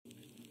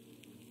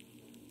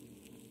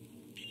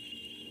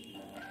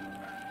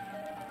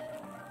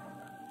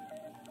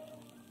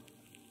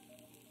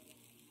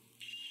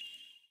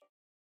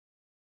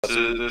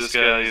this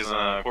guy is in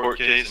a court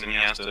case and he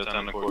has to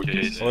attend a court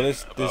case in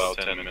about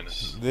 10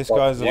 minutes. This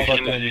guy's a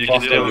fucking... You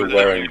can deal with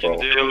him, you can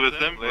deal with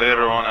him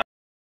later on.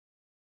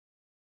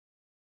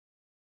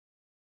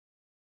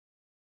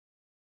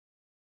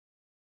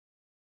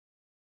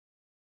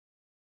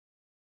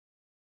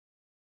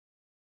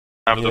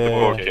 After the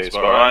court case,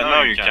 but right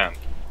now you can't.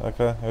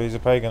 Okay, oh, he's a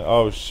pagan.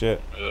 Oh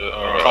shit.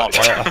 Alright.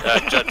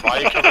 Jed, why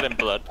are you covered in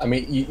blood? I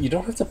mean, you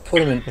don't have to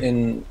put him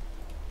in...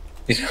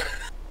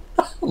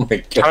 Oh my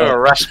god. Trying to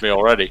arrest me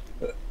already.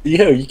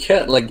 Yeah, you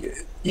can't, like,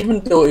 even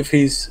though if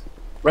he's...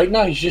 Right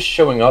now he's just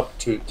showing up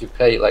to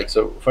pay, like,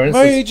 so, for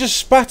instance... No, he just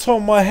spat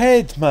on my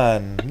head,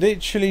 man.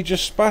 Literally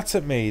just spat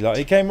at me. Like,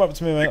 he came up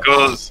to me and went...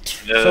 Because,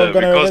 so I'm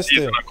gonna arrest he's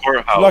him. in a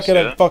courthouse, Like I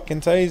don't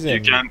fucking tase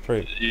him.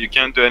 You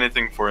can't do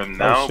anything for him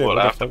now, shit, but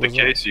what after the the fuck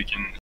was case you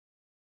can...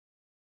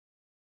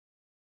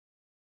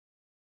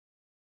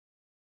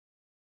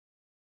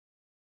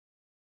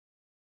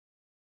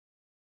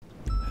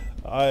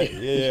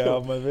 Yeah,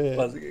 I'm over here.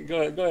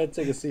 Go ahead,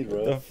 take a seat,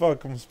 bro. The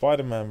fuck, I'm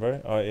Spider-Man,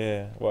 bro. Oh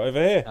yeah, what, over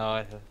here?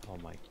 Oh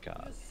my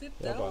god. Just sit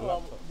down,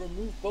 I'll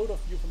remove both of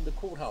you from the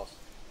courthouse.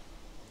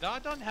 I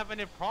don't have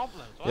any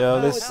problems. Yeah,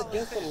 No, this... it's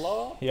against the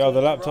law. Yo,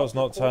 the laptop's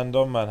not turned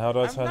on, man. How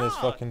do I turn this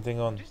fucking thing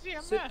on?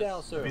 Sit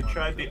down, sir. Have you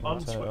tried the on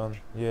Turn it switch? on.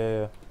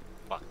 Yeah.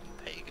 Fucking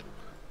pagan.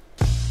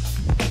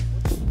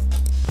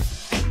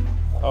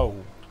 Oh.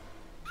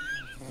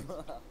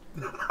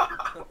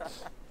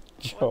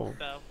 Yo.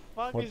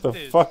 What the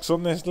fuck's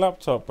on this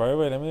laptop, bro?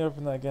 Wait, let me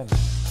open that again.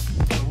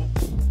 Oh,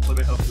 let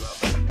me help you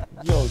out.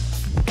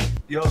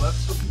 Yo, that's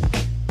some...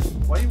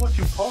 Why are you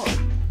watching porn?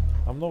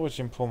 I'm not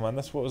watching porn, man.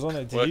 That's what was on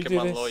it. Did Working you do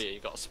man this? lawyer, you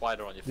got a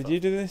spider on your foot. Did you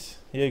do this?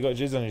 Yeah, you got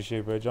jizz on your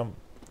shoe, bro. Jump.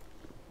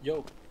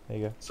 Yo. There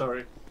you go.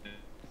 Sorry.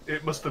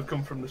 It must have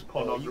come from this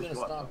pornography. Are you gonna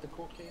start the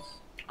court case?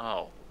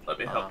 Oh. Let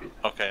me help you.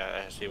 Okay,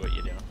 I see what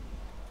you're doing.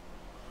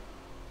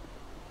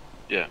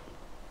 Yeah.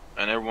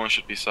 And everyone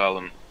should be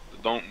silent.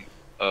 Don't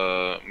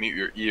mute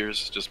your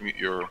ears, just mute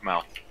your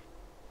mouth.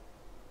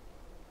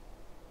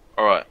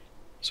 Alright.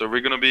 So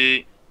we're gonna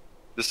be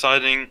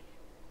deciding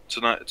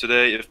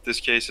today if this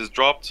case is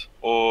dropped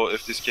or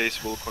if this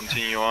case will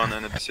continue on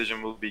and a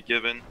decision will be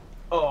given.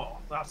 Oh,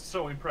 that's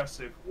so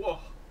impressive. Whoa.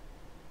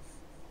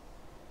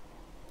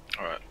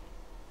 Alright.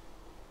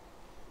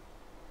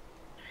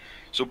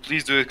 So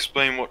please do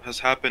explain what has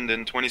happened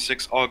in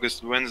 26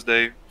 August,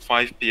 Wednesday,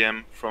 5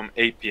 p.m. from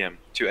 8 p.m.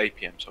 to 8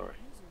 p.m. Sorry.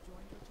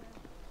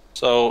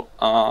 So,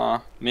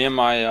 me and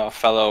my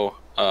fellow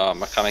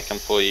mechanic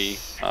employee,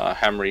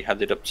 Henry,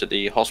 headed up to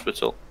the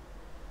hospital.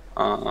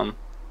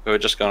 We were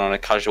just going on a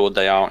casual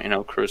day out, you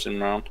know,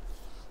 cruising around.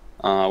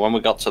 When we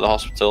got to the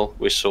hospital,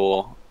 we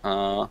saw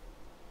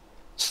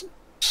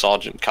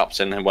Sergeant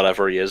Captain and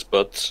whatever he is,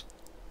 but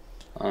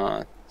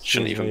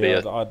shouldn't even be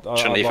a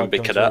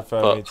cadet.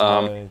 But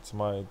to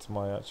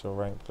my actual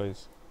rank,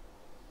 please.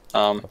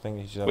 I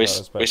think he should have that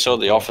respect. We saw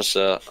the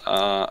officer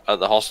at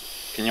the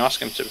hospital. Can you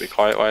ask him to be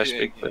quiet while I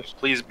speak, please?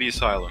 Please be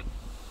silent.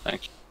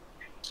 Thanks.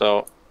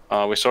 So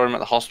we saw him at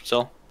the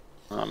hospital.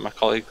 My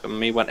colleague and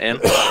me went in.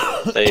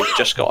 They've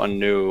just got a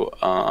new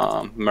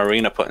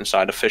marina put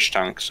inside a fish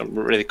tank. Some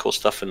really cool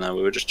stuff in there.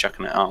 We were just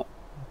checking it out.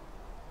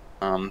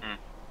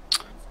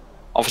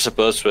 Officer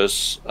Buzz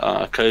was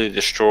clearly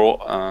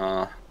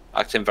distraught,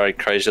 acting very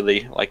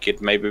crazily, like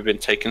he'd maybe been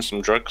taking some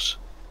drugs.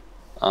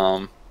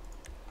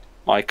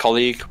 My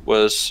colleague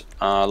was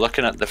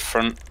looking at the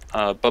front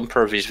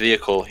bumper of his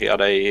vehicle. He had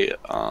a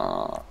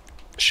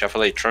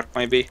Chevrolet truck,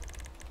 maybe.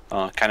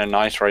 Kind of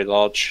nice, very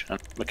large.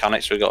 And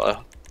mechanics, we got a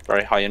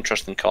very high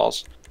interest in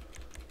cars.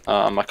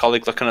 My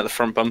colleague looking at the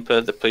front bumper,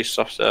 the police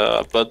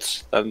officer,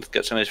 Buds, then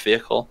gets in his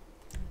vehicle.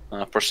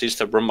 Proceeds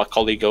to run my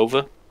colleague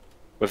over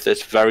with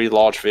this very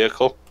large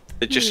vehicle.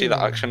 Did you see that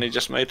action he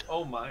just made?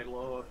 Oh my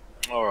lord.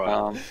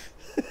 Alright.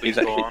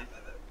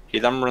 He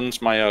then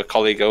runs my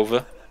colleague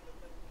over.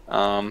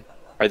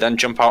 I then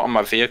jump out on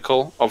my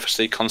vehicle,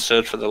 obviously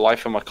concerned for the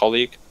life of my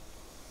colleague.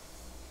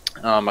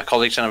 My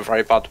colleague's in a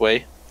very bad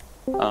way.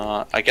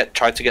 I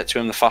try to get to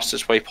him the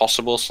fastest way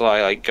possible, so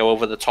I go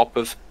over the top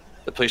of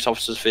the police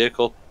officer's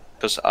vehicle,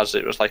 because as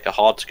it was like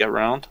hard to get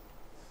around.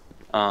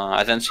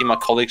 I then see my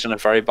colleagues in a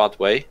very bad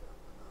way.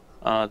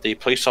 The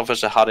police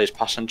officer had his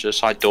passenger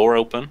side door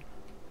open.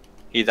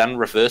 He then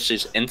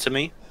reverses into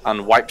me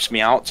and wipes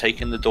me out,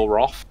 taking the door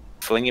off,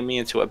 flinging me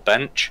into a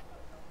bench,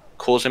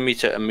 causing me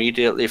to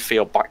immediately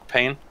feel back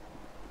pain.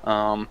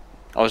 I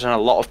was in a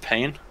lot of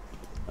pain.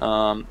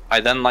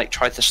 I then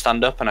tried to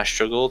stand up and I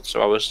struggled,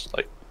 so I was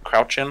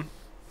crouching.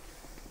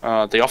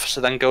 The officer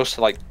then goes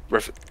to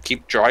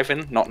keep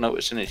driving, not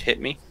noticing he'd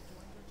hit me.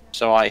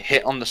 So I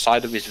hit on the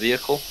side of his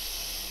vehicle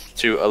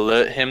to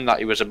alert him that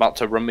he was about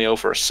to run me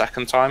over a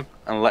second time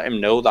and let him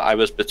know that I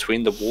was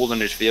between the wall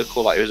and his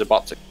vehicle, that he was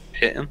about to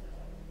hit him.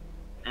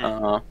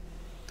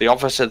 The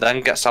officer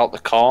then gets out the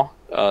car,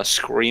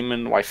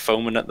 screaming while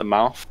foaming at the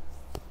mouth,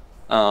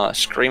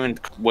 screaming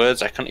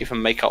words. I couldn't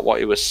even make out what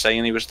he was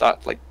saying. He was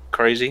that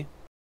crazy.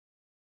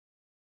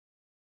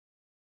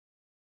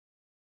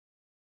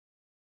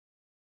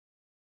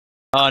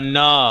 Oh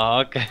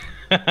no, okay.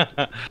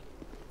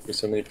 There's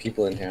so many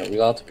people in here. Are we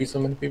allowed to be so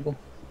many people?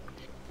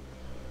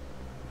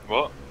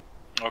 What?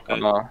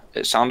 Okay.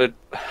 It sounded,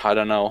 I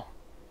don't know.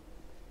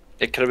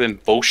 It could have been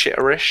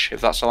bullshitterish,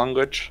 if that's a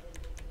language.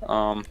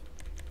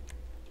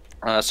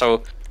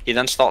 So he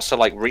then starts to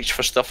like reach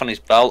for stuff on his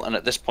belt, and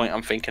at this point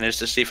I'm thinking, is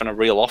this even a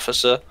real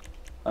officer?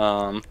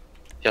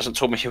 He hasn't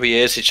told me who he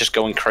is. He's just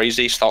going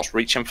crazy. He starts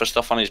reaching for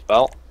stuff on his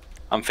belt.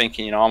 I'm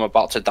thinking, you know, I'm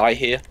about to die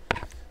here.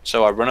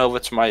 So I run over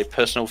to my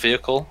personal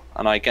vehicle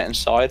and I get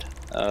inside,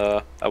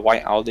 a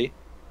white Audi,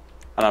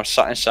 and I'm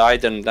sat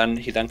inside. And then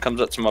he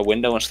comes up to my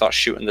window and starts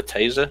shooting the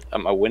taser at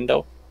my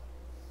window.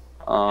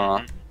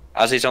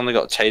 As he's only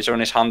got a taser in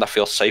his hand, I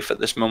feel safe at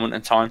this moment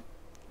in time,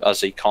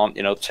 as he can't,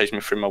 you know, tase me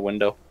through my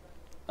window.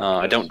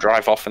 I don't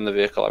drive off in the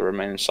vehicle. I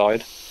remain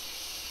inside.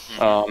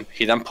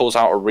 He then pulls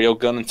out a real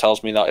gun and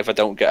tells me that if I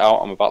don't get out,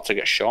 I'm about to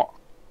get shot.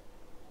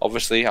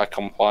 Obviously, I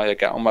comply. I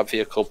get on my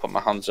vehicle, put my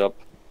hands up.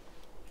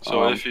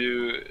 So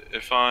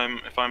if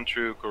I'm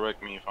true,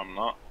 correct me if I'm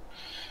not.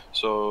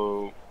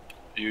 So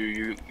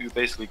you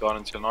basically got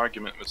into an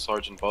argument with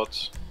Sergeant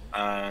Butts,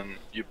 and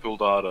you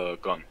pulled out a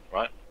gun,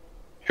 right?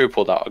 Who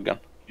pulled out a gun?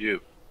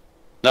 You.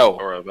 No.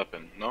 Or a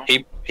weapon? No.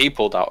 He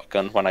pulled out a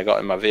gun when I got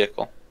in my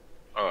vehicle.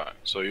 All right.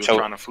 So you were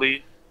trying to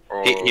flee.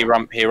 Or... He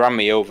ran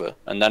me over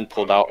and then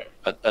pulled out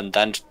and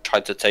then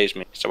tried to tase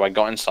me. So I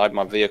got inside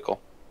my vehicle.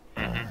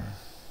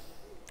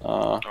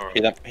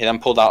 He then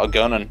pulled out a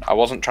gun, and I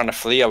wasn't trying to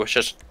flee. I was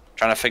just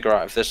trying to figure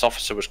out if this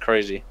officer was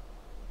crazy.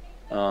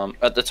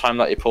 At the time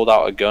that he pulled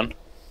out a gun,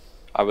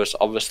 I was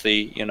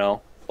obviously, you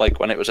know, like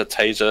when it was a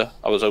taser,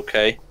 I was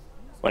okay.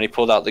 When he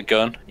pulled out the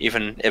gun,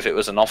 even if it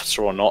was an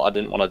officer or not, I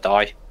didn't want to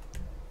die.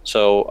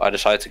 So I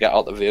decided to get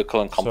out the vehicle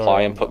and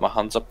comply and put my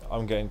hands up.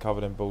 I'm getting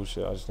covered in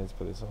bullshit. I just need to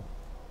put this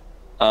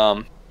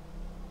on.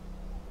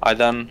 I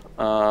then,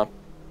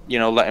 you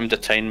know, let him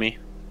detain me.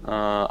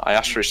 I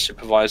asked for his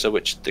supervisor,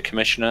 which the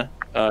commissioner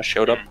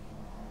showed up.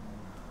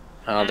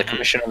 The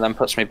commissioner then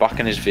puts me back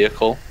in his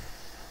vehicle.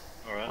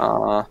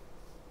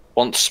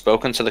 Once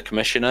spoken to the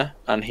commissioner,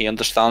 and he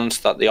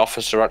understands that the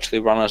officer actually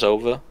ran us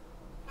over,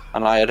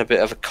 and I had a bit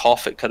of a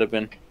cough. It could have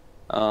been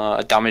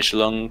a damaged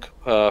lung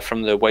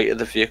from the weight of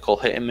the vehicle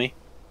hitting me.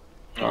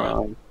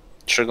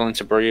 Struggling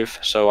to breathe.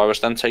 So I was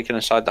then taken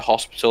inside the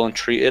hospital and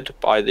treated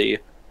by the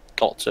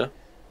doctor,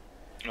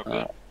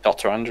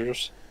 Dr.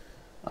 Andrews.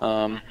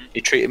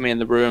 He treated me in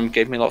the room,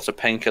 gave me lots of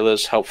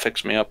painkillers, helped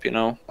fix me up, you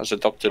know, as a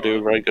doctor do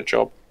a very good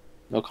job.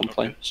 No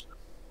complaints.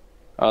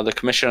 The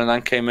commissioner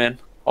then came in,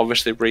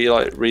 obviously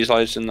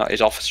realizing that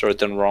his officer had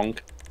done wrong.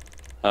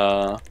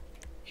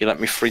 He let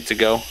me free to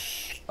go.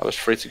 I was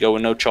free to go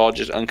with no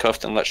charges,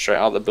 uncuffed and let straight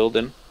out of the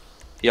building.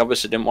 He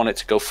obviously didn't want it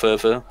to go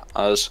further,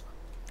 as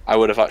I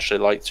would have actually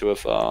liked to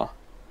have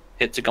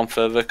hit to gone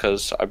further,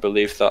 because I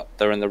believe that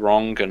they're in the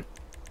wrong, and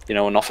you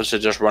know, an officer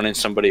just running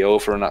somebody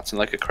over and acting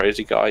like a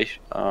crazy guy,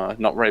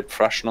 not very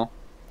professional.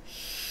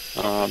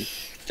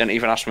 Didn't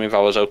even ask me if I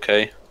was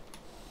okay.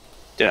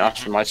 Didn't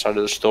ask for my side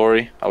of the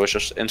story. I was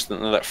just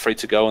instantly let free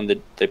to go,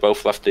 and they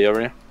both left the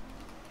area.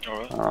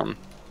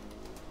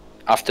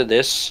 After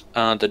this,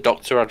 the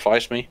doctor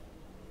advised me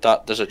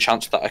that there's a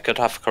chance that I could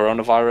have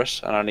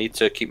coronavirus, and I need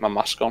to keep my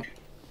mask on.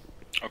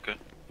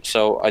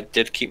 So I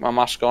did keep my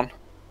mask on.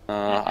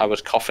 I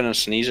was coughing and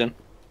sneezing,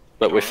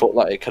 but we thought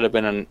that it could have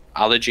been an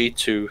allergy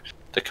to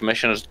the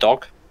commissioner's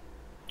dog.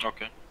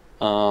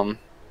 But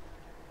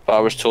I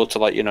was told to,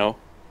 like, you know,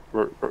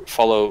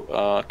 follow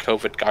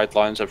COVID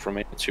guidelines of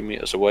remaining 2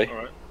 meters away.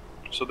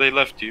 So they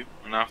left you,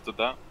 and after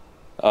that?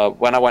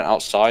 When I went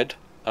outside,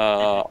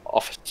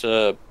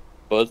 Officer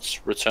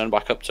Buds returned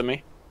back up to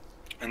me.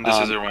 And this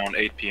is around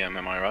 8 p.m.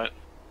 Am I right?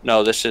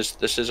 No, this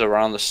is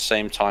around the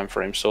same time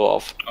frame,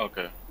 sort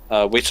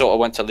of. We sort of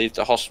went to leave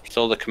the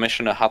hospital. The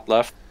commissioner had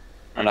left,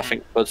 and I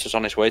think Buds was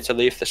on his way to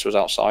leave. This was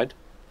outside.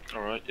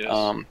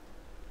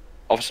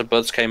 Officer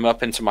Buds came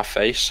up into my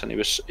face, and he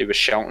was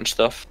shouting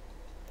stuff.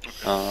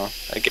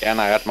 Again,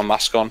 I had my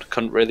mask on.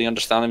 Couldn't really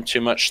understand him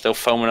too much. Still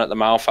foaming at the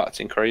mouth,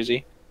 acting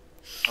crazy.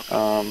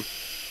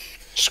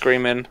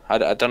 Screaming.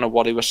 I don't know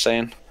what he was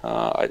saying.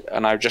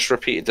 And I just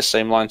repeated the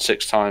same line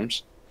 6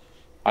 times.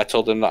 I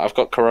told him that I've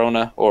got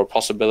corona, or a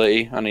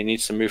possibility, and he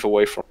needs to move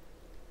away from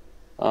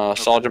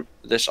Sergeant.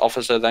 This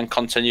officer then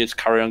continued to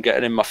carry on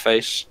getting in my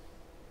face,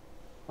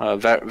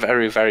 very,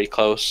 very, very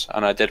close,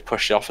 and I did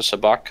push the officer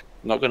back.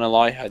 Not gonna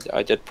lie,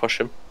 I did push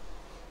him.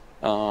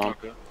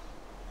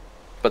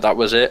 But that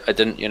was it. I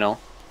didn't, you know,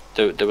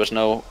 there was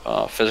no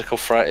physical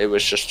threat. It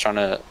was just trying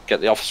to get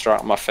the officer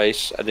out of my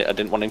face. I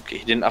didn't want him.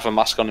 He didn't have a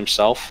mask on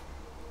himself.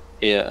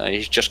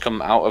 He's just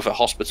come out of a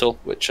hospital,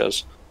 which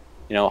has,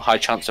 you know, a high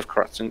chance of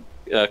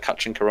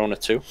catching corona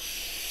too.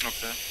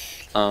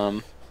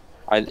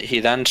 He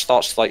then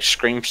starts to, like,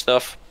 scream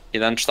stuff. He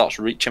then starts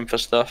reaching for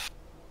stuff.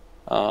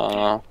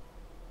 I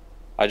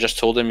just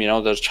told him, you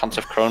know, there's a chance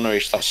of corona. He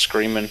starts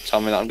screaming,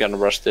 telling me that I'm getting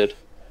arrested.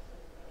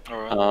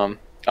 I'm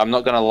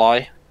not gonna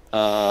lie.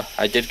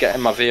 I did get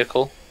in my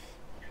vehicle,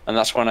 and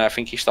that's when I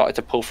think he started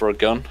to pull for a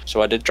gun.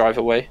 So I did drive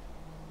away.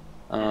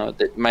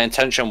 My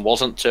intention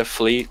wasn't to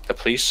flee the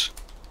police.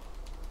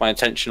 My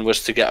intention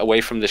was to get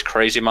away from this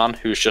crazy man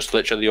who's just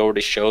literally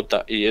already showed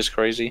that he is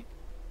crazy.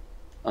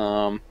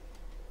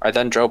 I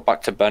then drove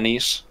back to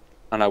Benny's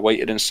and I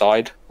waited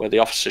inside where the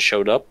officer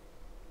showed up.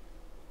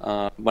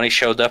 When he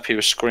showed up, he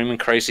was screaming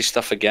crazy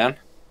stuff again.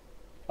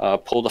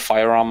 Pulled the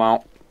firearm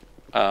out.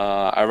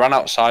 I ran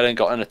outside and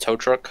got in a tow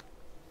truck.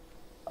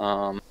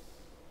 I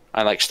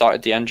like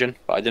started the engine,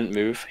 but I didn't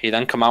move. He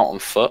then come out on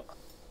foot,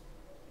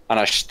 and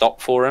I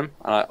stopped for him.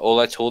 And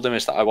all I told him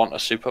is that I want a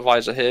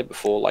supervisor here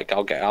before like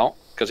I'll get out,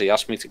 because he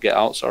asked me to get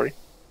out. Sorry.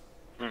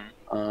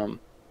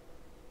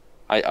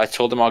 I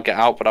told him I'll get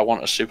out, but I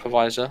want a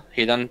supervisor.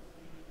 He then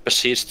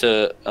proceeds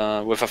to,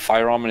 with a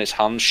firearm in his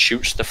hand,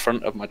 shoots the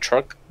front of my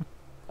truck,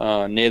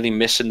 nearly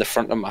missing the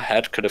front of my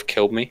head. Could have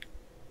killed me.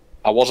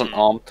 I wasn't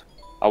armed.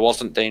 I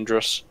wasn't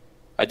dangerous.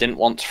 I didn't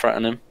want to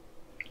threaten him.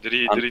 Did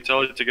he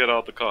tell you to get out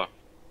of the car?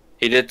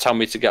 He did tell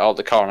me to get out of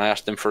the car, and I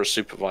asked him for a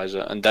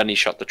supervisor, and then he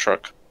shot the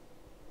truck.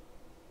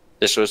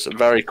 This was a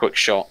very quick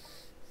shot.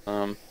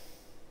 Could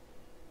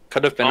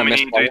have been a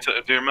misfire.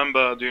 Do you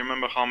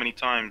remember how many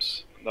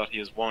times that he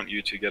has wanted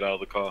you to get out of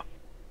the car?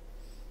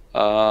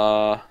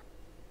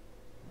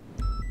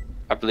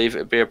 I believe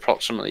it'd be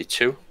approximately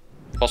 2,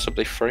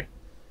 possibly 3.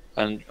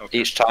 And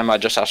each time I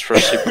just asked for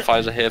a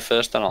supervisor here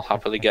first, and I'll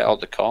happily get out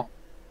the car.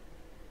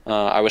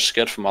 I was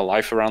scared for my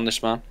life around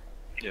this man.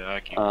 Yeah, I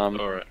can.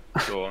 Alright,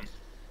 go on.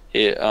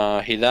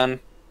 He then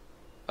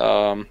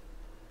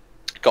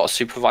got a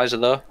supervisor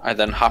there. I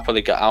then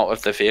happily got out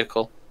of the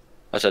vehicle,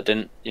 as I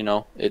didn't,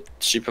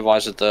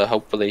 supervisor there.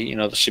 Hopefully,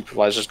 the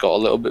supervisor's got a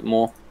little bit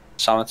more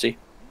sanity.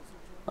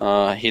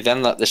 He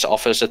then let this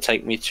officer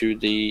take me to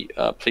the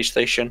police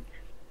station.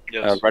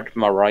 Yes. Read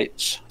my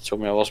rights,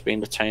 told me I was being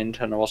detained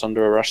and I was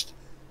under arrest.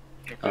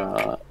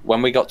 Okay.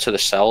 When we got to the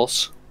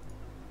cells,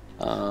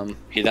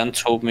 he then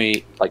told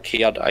me, I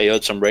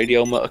heard some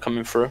radio motor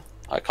coming through.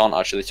 I can't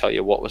actually tell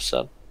you what was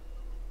said.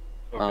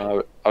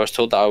 Okay. I was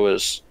told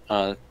that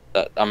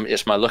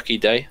it's my lucky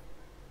day.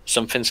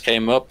 Something's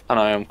came up and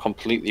I am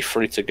completely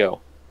free to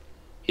go.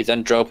 He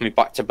then drove me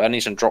back to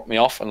Benny's and dropped me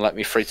off and let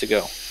me free to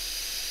go.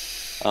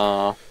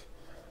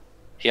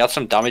 He had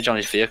some damage on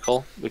his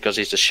vehicle because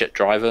he's a shit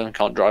driver and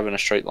can't drive in a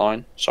straight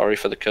line. Sorry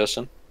for the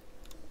cursing.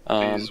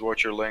 Please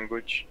watch your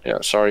language. Yeah,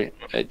 sorry,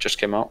 it just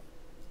came out.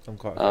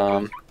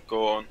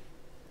 Go on.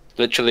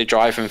 Literally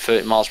driving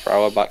 30 miles per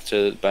hour back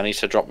to Benny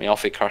to drop me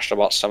off. He crashed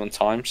about 7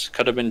 times.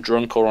 Could have been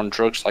drunk or on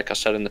drugs, like I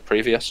said in the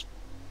previous.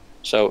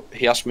 So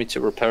he asked me to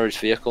repair his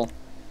vehicle,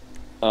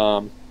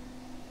 and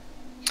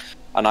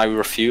I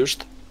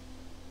refused.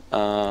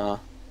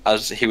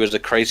 As he was a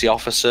crazy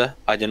officer,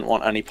 I didn't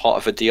want any part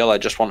of a deal. I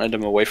just wanted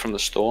him away from the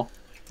store.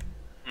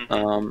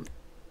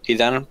 He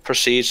then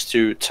proceeds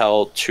to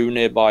tell 2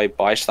 nearby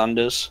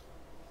bystanders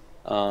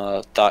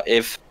that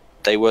if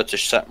they were to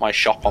set my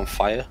shop on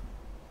fire,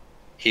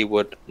 he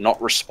would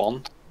not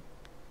respond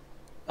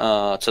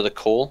to the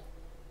call,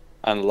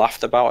 and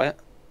laughed about it.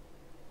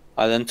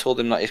 I then told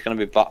him that he's going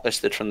to be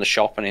blacklisted from the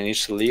shop and he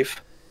needs to leave.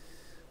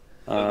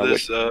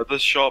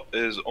 This shop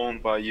is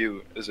owned by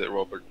you, is it,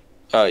 Robert?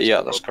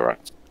 Yeah, that's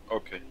correct.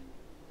 Okay.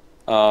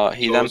 So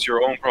it's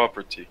your own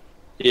property?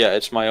 Yeah,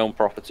 it's my own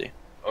property.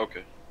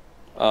 Okay.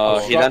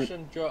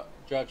 Obstruction,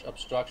 Judge,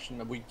 obstruction.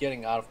 Are we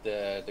getting out of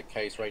the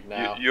case right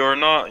now? You're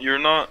not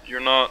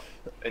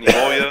any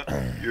lawyer.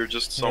 You're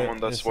just someone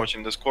that's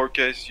watching this court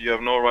case. You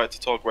have no right to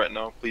talk right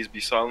now. Please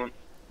be silent.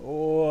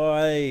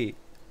 Oi,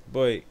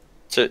 boy.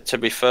 To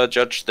be fair,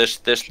 Judge, this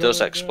does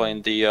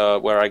explain the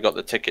where I got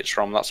the tickets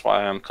from. That's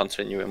why I am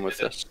continuing with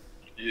this.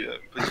 Yeah,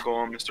 please go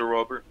on, Mr.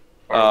 Robert.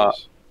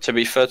 To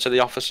be fair to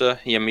the officer,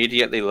 he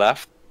immediately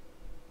left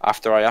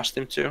after I asked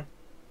him to,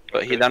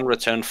 but he then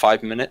returned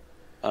 5 minutes.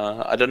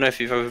 I don't know if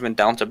you've ever been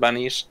down to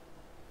Benny's,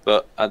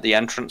 but at the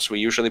entrance we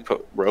usually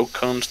put road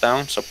cones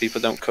down so people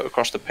don't cut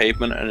across the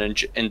pavement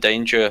and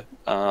endanger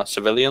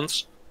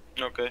civilians.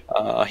 Okay.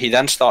 He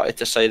then started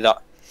to say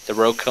that the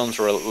road cones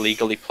were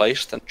illegally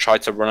placed and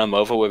tried to run him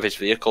over with his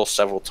vehicle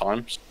several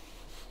times.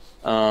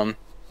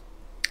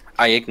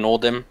 I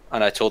ignored him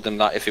and I told him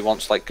that if he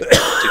wants to get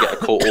a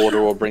court order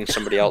or bring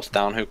somebody else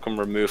down who can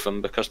remove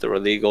them because they're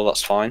illegal,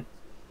 that's fine.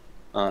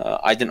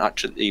 I didn't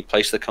actually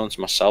place the cones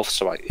myself,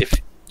 so if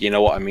you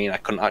know what I mean, I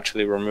couldn't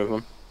actually remove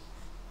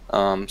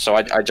them. So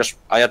I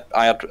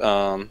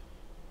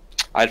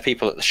had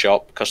people at the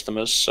shop,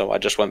 customers, so I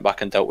just went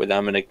back and dealt with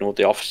them and ignored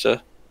the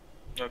officer.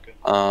 Okay.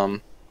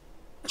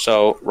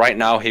 So right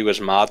now he was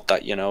mad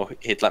that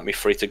he'd let me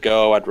free to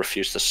go. I'd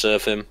refused to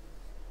serve him.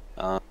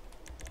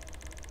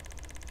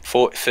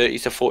 30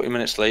 to 40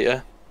 minutes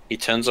later, he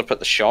turns up at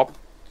the shop.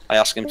 I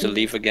ask him to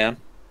leave again.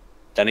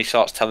 Then he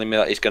starts telling me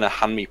that he's going to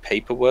hand me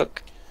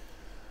paperwork.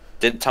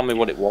 Didn't tell me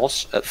what it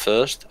was at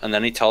first, and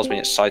then he tells me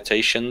it's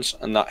citations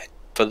and that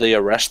for the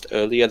arrest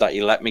earlier that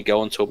he let me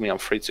go and told me I'm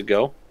free to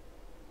go.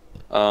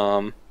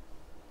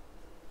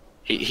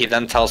 He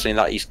then tells me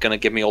that he's going to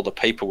give me all the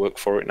paperwork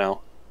for it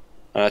now.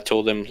 And I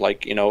told him,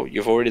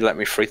 you've already let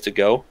me free to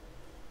go.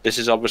 This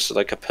is obviously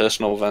like a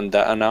personal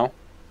vendetta now.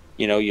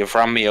 You've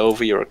ran me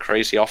over, you're a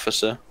crazy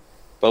officer.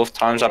 Both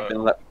times I've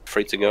been let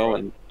free to go,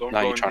 and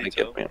now you're trying to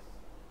get me.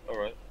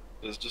 Alright.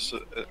 Just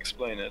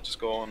explain it. Just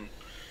go on.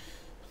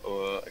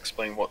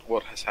 Explain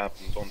what has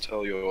happened. Don't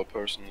tell your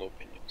personal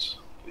opinions,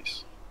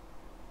 please.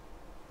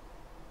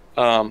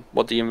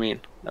 What do you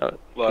mean?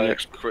 Like,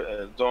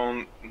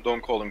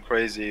 don't call him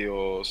crazy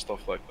or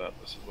stuff like that.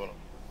 This is what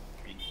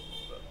I mean.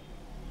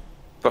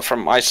 But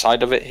from my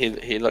side of it,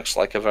 he looks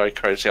like a very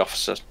crazy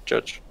officer,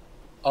 Judge.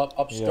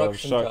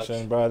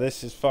 Obstruction, bro.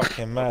 This is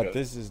fucking mad. Okay.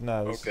 This is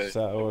now. This is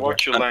out of order.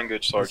 Watch your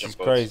language, Sergeant. This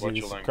is crazy.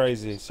 This is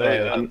crazy.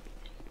 Sorry.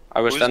 I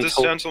was Who is this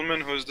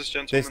gentleman? Who is this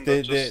gentleman?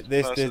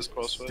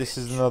 This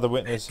is another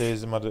witness who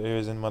is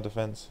in my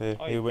defence here.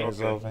 He witnessed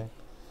the whole thing.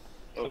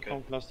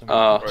 Okay.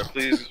 Right,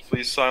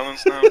 please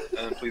silence now,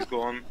 and please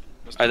go on.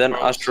 Mr. I then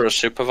Carlos. asked for a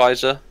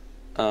supervisor,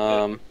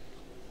 for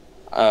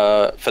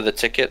the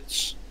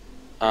tickets,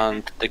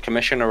 and the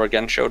commissioner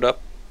again showed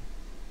up.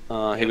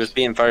 He was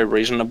being very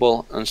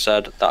reasonable and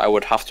said that I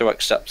would have to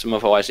accept him,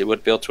 otherwise he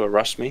would be able to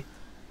arrest me.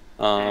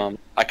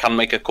 I can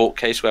make a court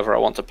case whether I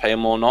want to pay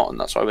him or not, and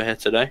that's why we're here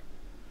today.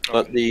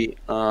 But the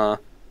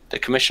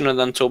commissioner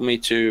then told me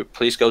to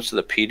please go to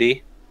the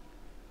PD,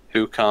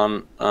 who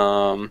can,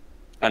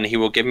 and he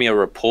will give me a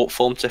report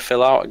form to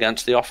fill out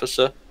against the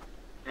officer,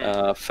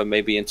 for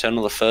maybe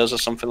internal affairs or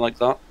something like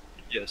that.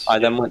 Yes. I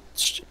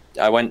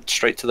went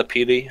straight to the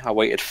PD. I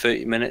waited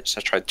 30 minutes.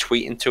 I tried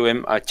tweeting to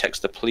him. I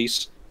texted the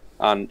police,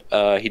 and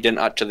he didn't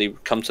actually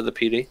come to the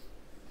PD,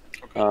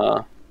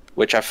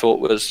 which I thought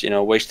was,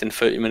 wasting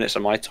 30 minutes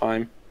of my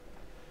time.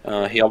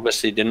 He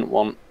obviously didn't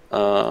want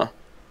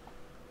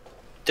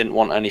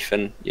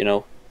anything,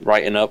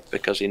 writing up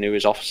because he knew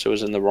his officer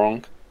was in the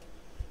wrong.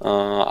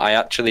 I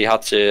actually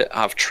had to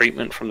have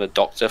treatment from the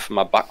doctor for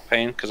my back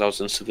pain because I was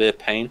in severe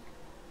pain.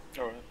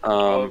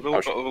 Alright.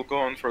 We'll go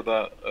on for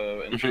that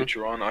in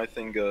future on. I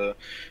think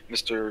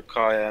Mr.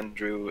 Kai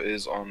Andrew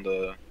is on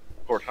the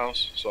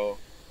courthouse, so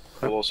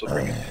we'll also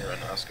bring him here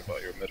and ask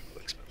about your medical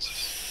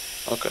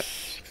expenses. Okay.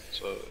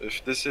 So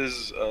if this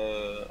is,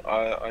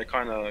 I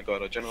kind of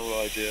got a general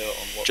idea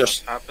on what has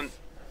happened.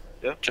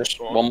 Yeah. Just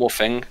one more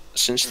thing.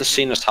 Since the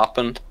scene has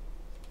happened,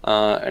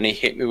 and he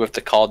hit me with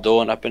the car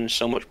door, and I've been in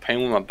so much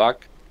pain with my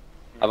back,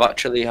 I've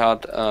actually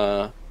had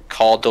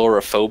car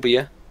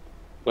doorophobia,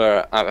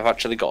 where I've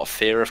actually got a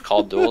fear of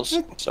car doors.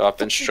 So I've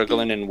been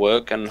struggling in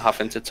work and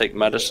having to take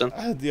medicine.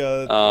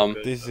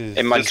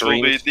 In my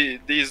dreams.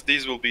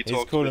 These will be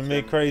talked. He's calling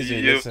me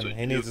crazy. Listen,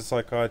 he needs a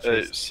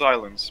psychiatrist.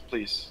 Silence,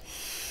 please.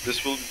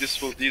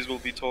 These will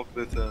be talked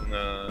with. And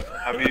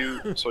have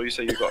you? So you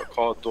say you got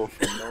car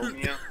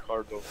doorophobia?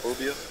 Car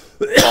doorophobia?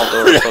 Car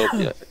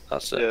doorophobia.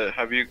 That's it. Yeah.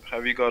 Have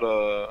you got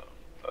a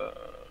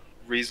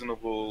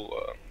reasonable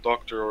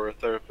doctor or a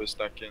therapist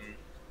that can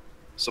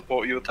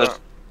support you with that?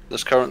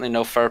 There's currently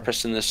no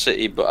therapist in the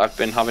city, but I've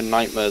been having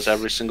nightmares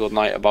every single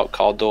night about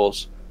car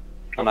doors.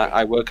 And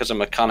I work as a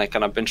mechanic,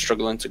 and I've been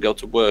struggling to go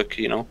to work,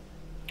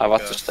 I've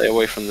had to stay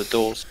away from the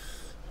doors.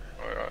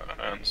 Alright,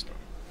 I understand.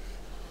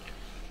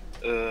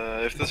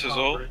 If this is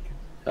all...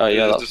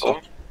 yeah, that's all.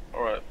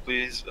 Alright,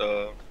 please,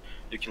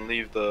 you can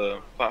leave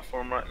the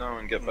platform right now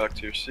and get back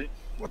to your seat.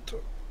 What the...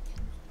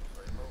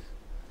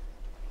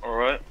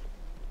 Alright.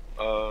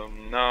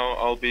 Now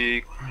I'll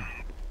be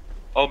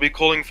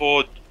calling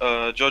for,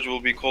 Judge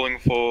will be calling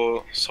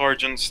for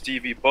Sergeant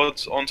Stevie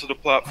Buds onto the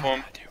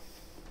platform.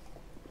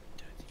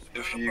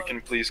 If you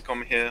can please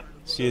come here.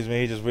 Excuse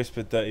me, he just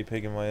whispered dirty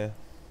pig in my ear.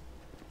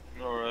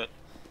 Alright.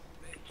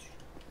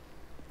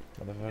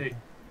 Motherfucker.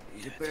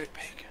 Dirty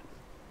pig.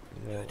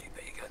 Yeah. Dirty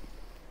pig.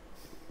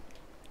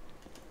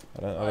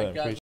 I don't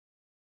appreciate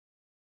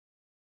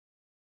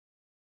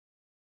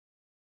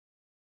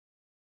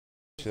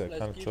that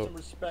kind of keep talk. some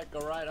respect,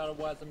 alright?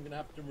 Otherwise I'm gonna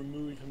have to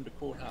remove you from the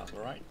courthouse,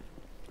 alright?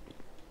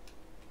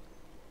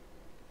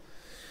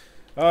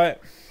 Alright,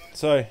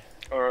 so...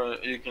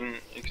 Alright, you can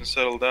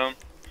settle down.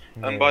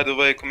 Yeah. And by the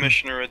way,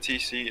 Commissioner at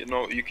TC,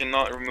 no, you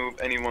cannot remove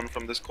anyone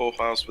from this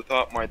courthouse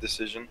without my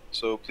decision.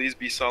 So please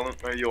be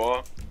silent where you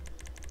are.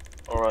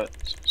 Alright,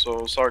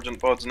 so Sergeant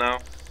Buds now.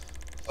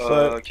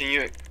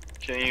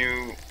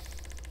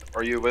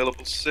 Are you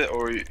available to sit,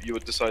 or you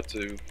would decide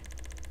to...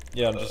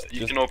 Yeah,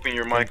 you can open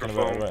your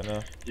microphone right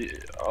now.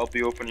 I'll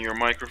be opening your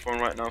microphone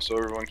right now so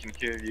everyone can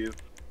hear you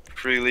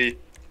freely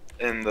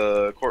in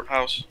the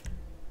courthouse.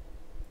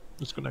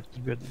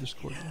 Disconnected via the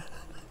Discord.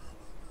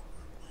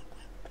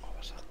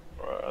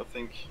 Alright, I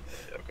think...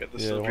 okay,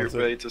 this is your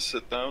way to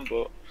sit down,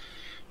 but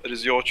it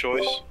is your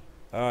choice.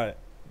 Alright,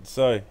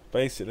 so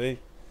basically,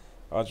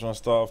 I just want to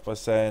start off by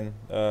saying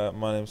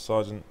my name's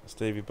Sergeant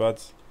Stevie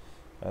Buds,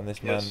 and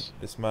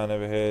this man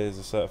over here is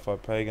a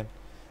certified pagan.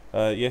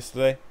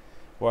 Yesterday,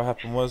 what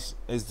happened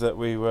is that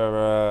we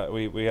were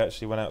we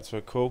actually went out to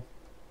a call.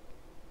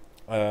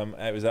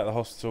 It was at the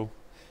hospital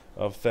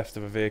of theft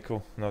of a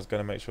vehicle, and I was going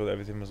to make sure that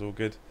everything was all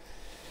good.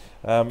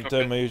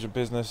 Doing my usual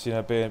business,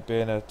 being a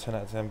 10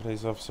 out of 10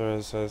 police officer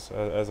as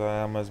I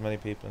am, as many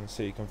people in the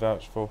city can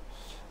vouch for.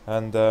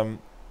 And I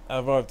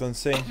arrived on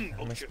scene.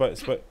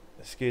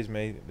 Excuse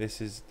me, this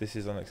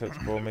is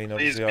unacceptable. I mean,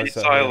 obviously, please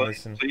be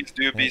silent. Please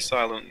do be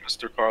silent,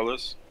 Mr.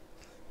 Carlos.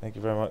 Thank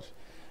you very much.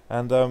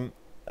 And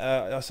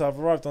so I've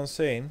arrived on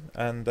scene,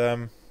 and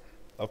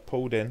I've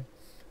pulled in,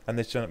 and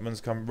this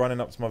gentleman's come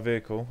running up to my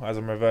vehicle as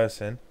I'm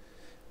reversing.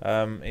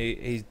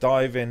 He's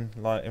diving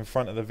like in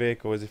front of the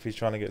vehicle as if he's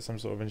trying to get some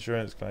sort of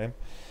insurance claim.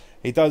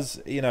 He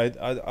does, you know,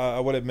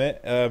 I will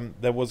admit,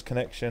 there was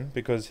connection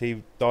because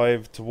he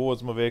dived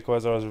towards my vehicle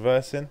as I was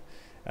reversing,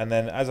 and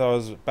then as I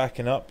was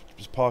backing up,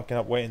 just parking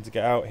up, waiting to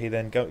get out, he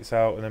then gets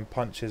out and then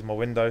punches my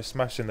window,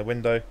 smashing the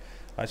window.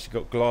 I actually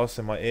got glass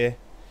in my ear.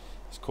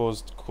 It's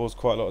caused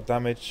quite a lot of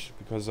damage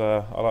because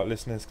I like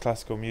listening to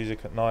classical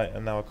music at night,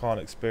 and now I can't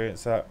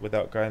experience that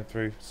without going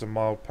through some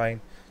mild pain.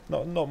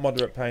 Not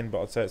moderate pain,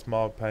 but I'd say it's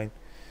mild pain.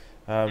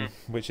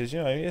 Which is,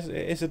 you know,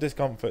 it's a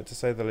discomfort to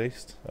say the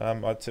least.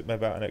 I took me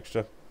about an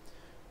extra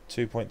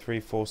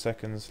 2.34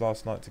 seconds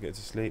last night to get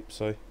to sleep,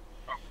 so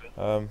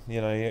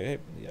you know,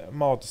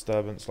 mild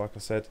disturbance, like I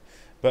said.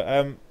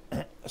 But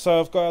so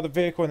I've got out of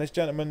the vehicle, and this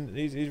gentleman,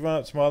 he's run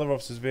up to my other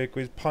officer's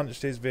vehicle, he's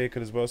punched his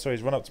vehicle as well. Sorry,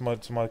 he's run up to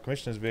my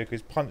commissioner's vehicle,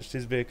 he's punched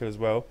his vehicle as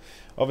well.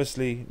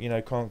 Obviously, you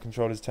know, can't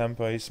control his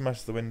temper, he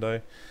smashed the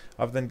window.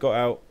 I've then got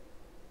out,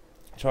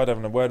 tried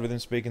having a word with him,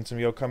 speaking to him,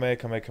 yo, come here,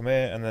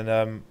 and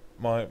then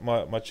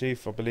my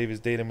chief, I believe, is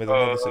dealing with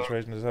another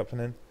situation that's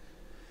happening.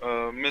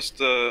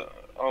 Mr.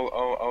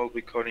 I'll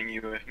be cutting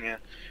you here.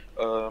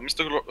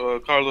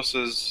 Mr.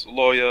 Carlos's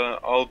lawyer,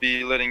 I'll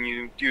be letting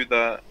you do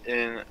that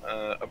in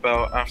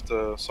about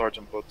after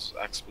Sergeant Butt's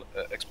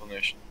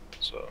explanation.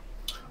 So.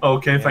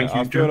 Okay, yeah, thank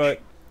you, Judge.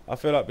 I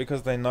feel like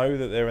because they know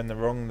that they're in the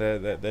wrong,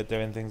 they're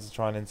doing things to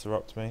try and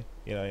interrupt me.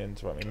 You know,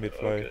 interrupt me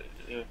mid-flow.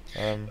 Okay,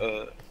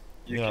 yeah.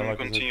 You can like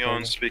continue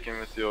on speaking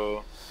with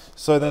your.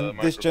 So then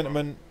this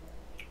gentleman.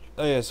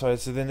 Oh yeah, sorry.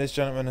 So then this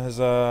gentleman has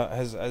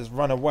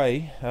run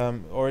away.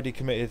 Already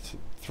committed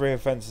 3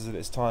 offences at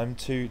this time.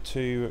 Two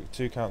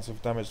counts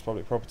of damage to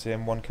public property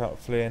and 1 count of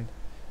fleeing.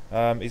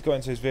 He's got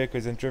into his vehicle.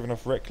 He's then driven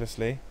off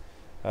recklessly.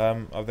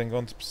 I've then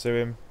gone to pursue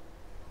him,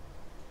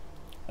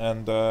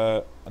 and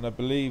I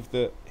believe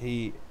that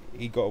he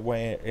got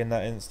away in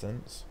that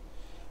instance.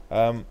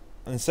 And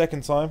the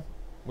second time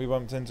we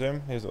bumped into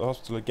him, he was at the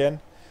hospital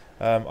again.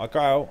 I got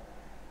out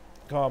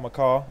of my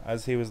car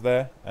as he was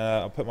there.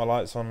 I put my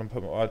lights on and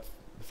I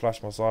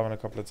flashed my siren a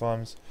couple of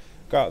times.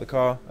 Got out of the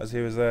car as he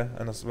was there,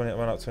 and I went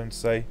up to him to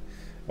say,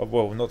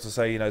 well, not to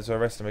say, you know, to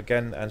arrest him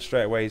again. And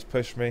straight away he's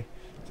pushed me.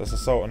 So that's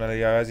assault on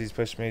LEO. As he's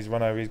pushed me, he's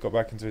run over. He's got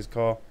back into his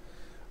car.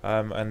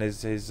 And his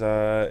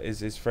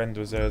friend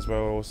was there as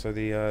well, also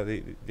the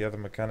other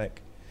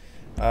mechanic.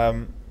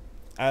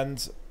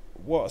 And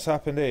what's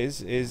happened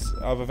is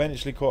I've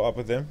eventually caught up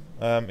with him.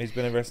 He's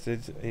been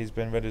arrested. He's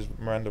been read his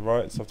Miranda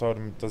rights. I've told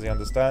him, does he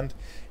understand?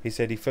 He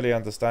said he fully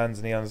understands,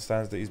 and he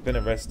understands that he's been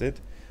arrested,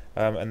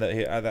 and that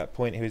at that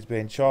point he was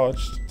being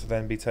charged to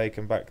then be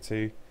taken back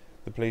to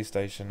the police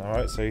station. All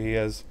right, so he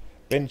has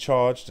been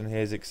charged, and he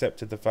has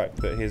accepted the fact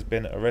that he has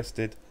been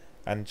arrested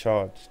and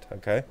charged.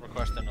 Okay.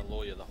 Requesting a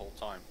lawyer the whole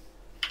time.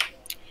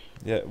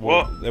 Yeah.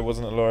 Well, there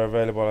wasn't a lawyer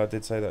available. I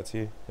did say that to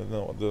you. The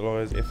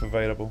lawyers, if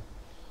available.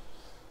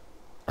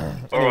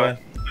 Alright,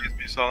 please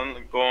be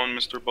silent. Go on,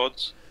 Mr.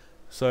 Buds.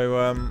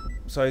 So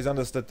so he's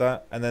understood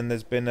that, and then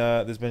there's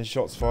been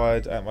shots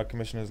fired at my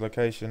commissioner's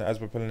location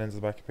as we're pulling into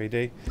the back of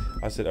PD.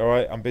 I said,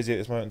 alright, I'm busy at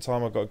this moment in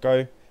time, I've got to go.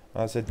 And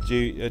I said, do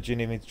you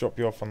need me to drop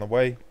you off on the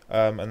way?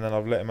 And then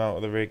I've let him out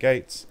of the rear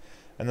gates.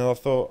 And then I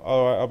thought,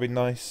 alright, I'll be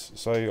nice.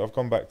 So I've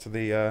gone back to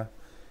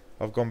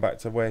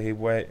where he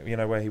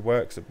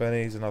works at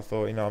Benny's, and I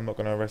thought, you know, I'm not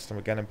going to arrest him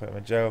again and put him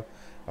in jail.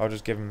 I'll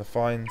just give him the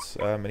fines,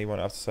 and he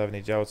won't have to serve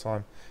any jail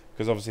time.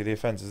 Because obviously the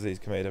offences that he's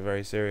committed are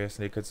very serious,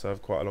 and he could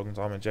serve quite a long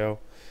time in jail.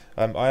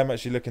 I am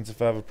actually looking to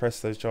further press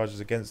those charges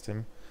against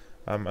him,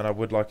 and I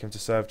would like him to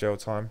serve jail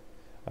time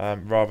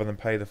rather than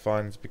pay the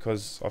fines,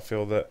 because I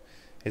feel that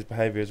his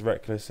behaviour is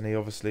reckless, and he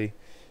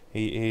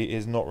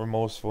is not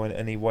remorseful in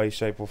any way,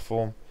 shape or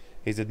form.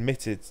 He's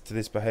admitted to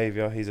this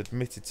behaviour. He's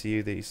admitted to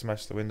you that he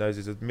smashed the windows.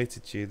 He's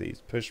admitted to you that he's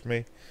pushed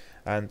me,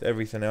 and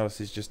everything else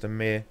is just a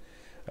mere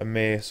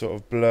sort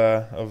of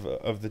blur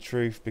of the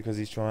truth, because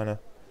he's trying to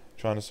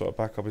sort of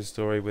back up his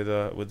story with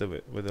a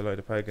load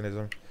of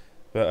paganism.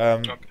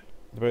 But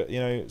you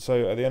know,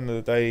 so at the end of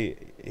the day,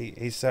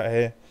 he's sat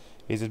here,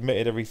 he's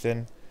admitted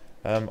everything.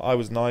 I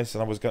was nice,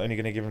 and I was only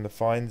going to give him the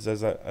fines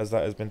as that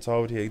has been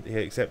told. He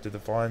accepted the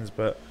fines,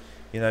 but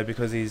you know,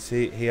 because he's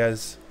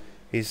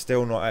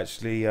still not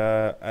actually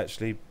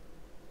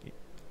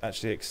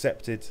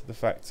accepted the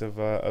fact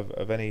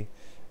of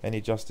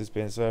any justice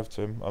being served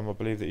to him. I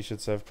believe that he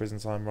should serve prison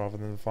time rather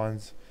than the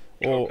fines,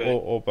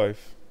 or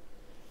both.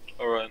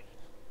 All right.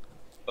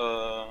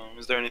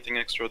 Is there anything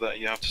extra that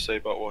you have to say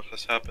about what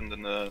has happened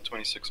in the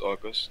 26th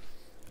August?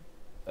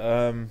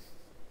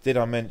 Did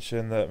I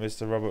mention that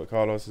Mr. Robert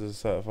Carlos is a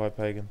certified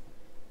pagan?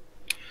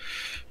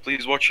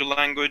 Please watch your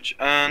language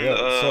and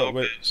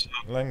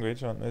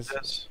language, aren't there?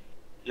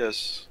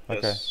 Yes.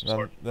 Okay.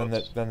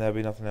 Then there'll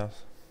be nothing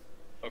else.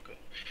 Okay.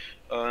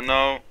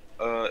 Now,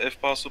 if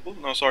possible,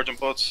 no, Sergeant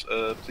Potts,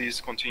 please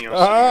continue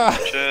sitting in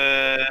your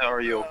chair.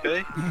 Are you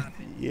okay?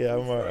 Yeah,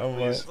 I'm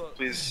right.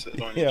 Please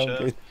sit on your chair.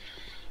 I'm good.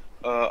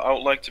 I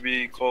would like to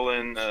be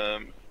calling.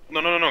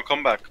 No.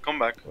 Come back.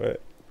 Wait.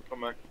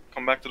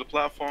 Come back to the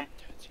platform.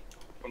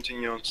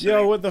 Continue on sitting.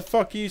 Yo, what the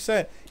fuck are you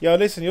saying? Yo,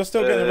 listen, you're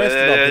still getting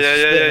arrested up this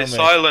for spitting on me.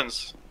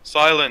 Silence.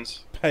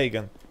 Silence.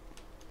 Pagan.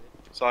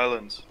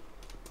 Silence.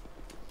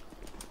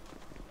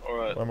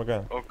 Alright. Where am I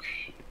going?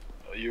 Okay.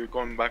 You're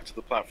going back to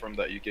the platform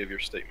that you gave your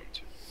statement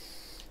to.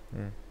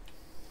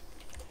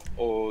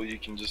 Or you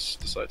can just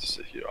decide to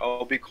sit here.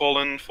 I'll be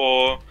calling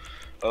for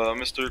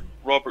Mr.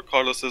 Robert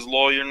Carlos's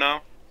lawyer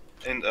now.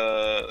 And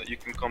you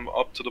can come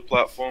up to the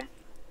platform.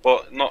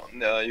 But not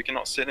you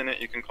cannot sit in it,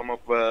 you can come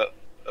up where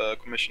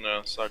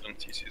Commissioner Sergeant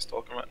TC is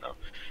talking right now.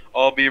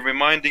 I'll be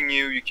reminding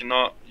you, you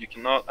cannot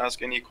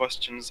ask any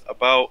questions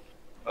about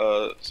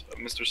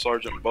Mr.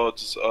 Sergeant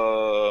Bud's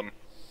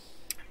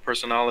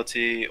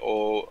personality,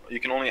 or you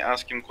can only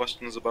ask him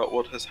questions about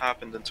what has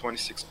happened in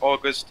 26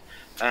 August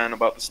and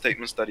about the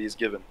statements that he's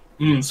given.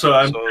 So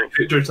I'm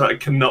judge that I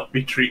cannot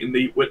be treating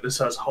the witness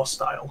as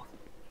hostile.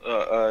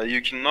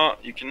 You cannot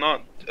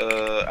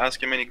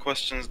ask him any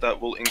questions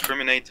that will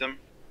incriminate him,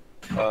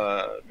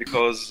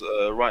 because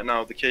right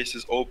now the case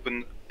is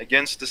open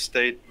against the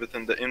state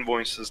within the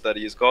invoices that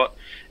he's got.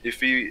 If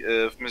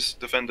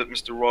defendant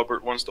Mr.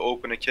 Robert wants to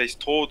open a case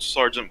towards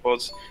Sergeant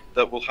Buds,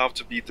 that will have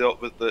to be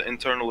dealt with the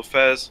internal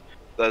affairs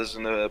that is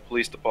in the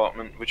police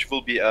department, which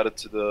will be added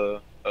to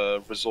the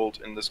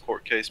result in this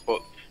court case.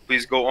 But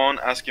please go on,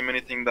 ask him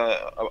anything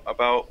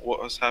about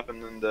what has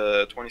happened in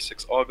the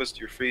 26th August.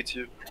 You're free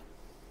to.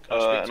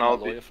 And I'll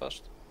lawyer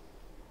first.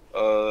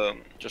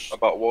 Just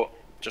about what?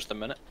 Just a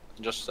minute.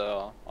 Just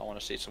I want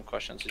to see some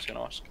questions he's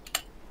gonna ask.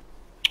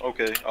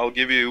 Okay, I'll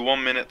give you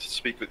 1 minute to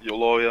speak with your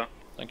lawyer.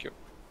 Thank you.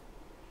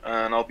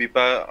 And I'll be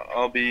back.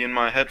 I'll be in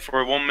my head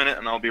for 1 minute,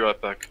 and I'll be right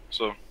back.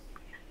 So.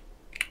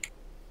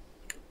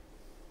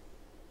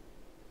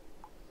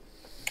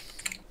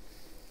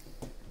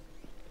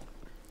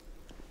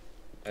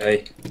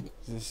 Hey.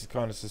 This is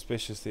kind of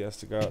suspicious that he has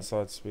to go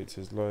outside to speak to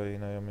his lawyer, you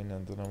know, I mean, I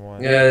don't know why.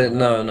 Yeah,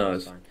 no,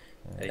 it's fine.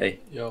 Hey,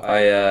 yo,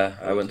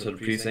 I went to the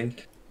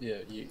precinct. Yeah,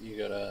 you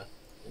gotta...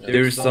 You know,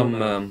 there's some,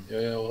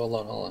 Yeah, hold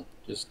on.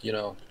 Just, you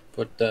know,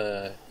 put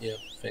the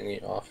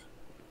thingy off.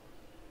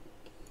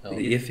 The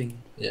ear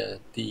thing? Yeah,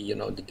 you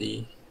know, the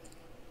D.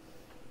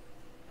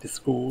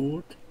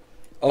 Discord.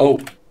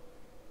 Oh!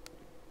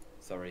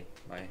 Sorry,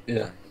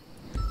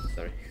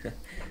 sorry.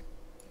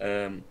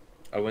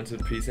 I went to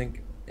the precinct,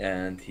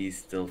 and he's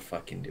still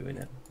fucking doing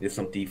it. There's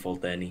some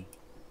default Danny.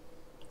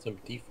 Some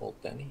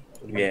default Danny?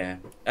 Yeah,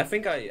 I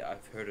think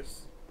I've heard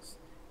us.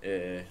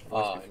 I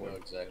know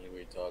exactly what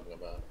you're talking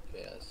about.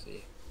 Yeah, I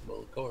see.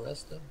 We'll go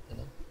arrest him, you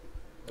know.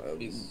 If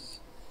he's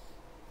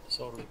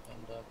sorely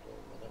pumped up, or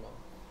I don't know.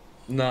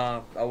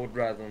 Nah, I would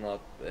rather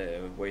not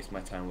waste my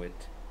time with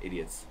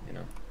idiots, you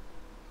know.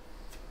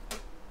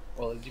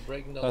 Well, is he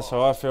breaking the law? That's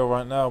how I feel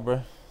right now,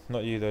 bro.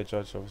 Not you though,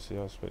 Judge, obviously,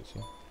 I expect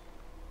you.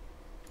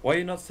 Why are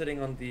you not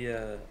sitting on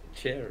the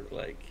chair?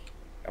 Like,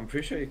 I'm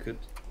pretty sure you could.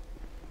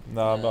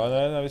 No, but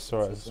no, it's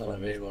alright. It's not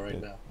available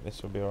right now.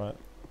 This will be alright.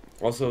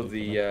 Also,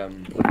 the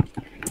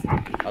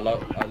I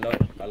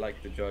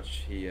like the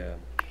judge. He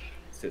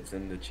sits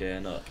in the chair,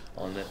 not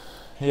on it.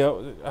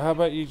 Yeah, how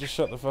about you just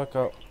shut the fuck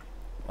up?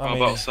 How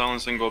about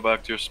silence and go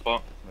back to your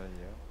spot?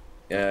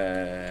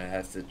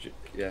 Has the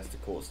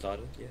court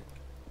started?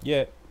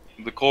 Yeah.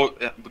 The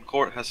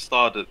court has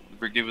started.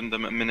 We're giving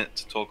them a minute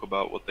to talk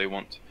about what they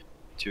want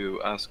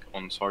to ask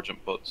on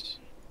Sergeant Buds.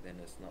 Then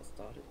it's not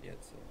started yet,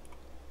 so.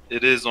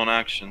 It is on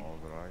action.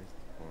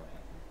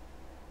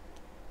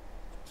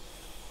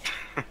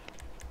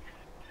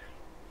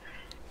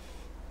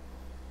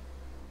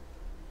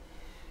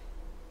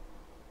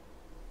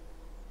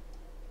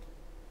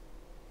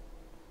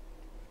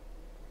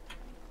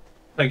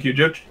 Thank you,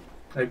 Judge.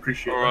 I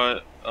appreciate it.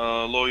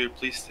 Alright, lawyer,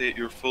 please state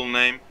your full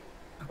name.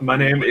 My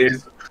name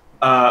is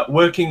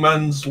Working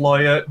Man's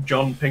Lawyer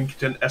John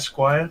Pinkerton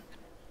Esquire.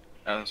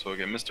 So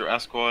again, Mr.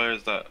 Esquire,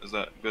 is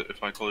that good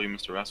if I call you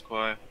Mr.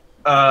 Esquire?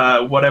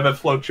 Whatever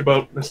floats your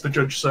boat, Mr.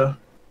 Judge, sir.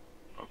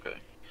 Okay.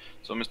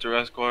 So, Mr.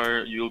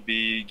 Esquire, you'll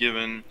be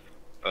given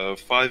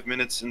 5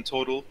 minutes in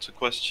total to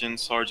question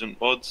Sergeant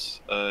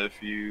Buds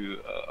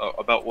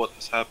about what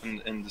has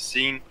happened in the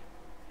scene.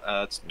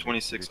 It's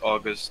 26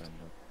 August.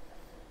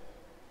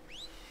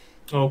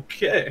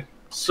 Okay.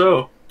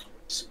 So,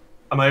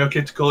 am I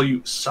okay to call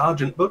you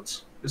Sergeant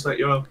Buds? Is that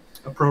your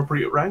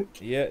appropriate rank?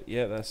 Yeah,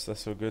 that's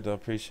all good. I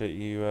appreciate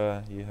you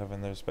you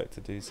having the respect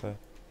to do so.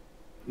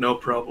 No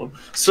problem.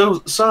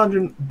 So,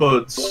 Sergeant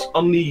Buds,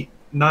 on the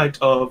night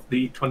of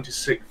the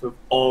 26th of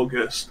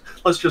August,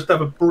 let's just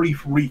have a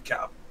brief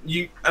recap.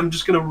 I'm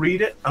just going to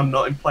read it. I'm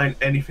not implying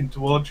anything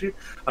towards you.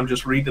 I'm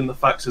just reading the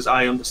facts as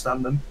I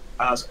understand them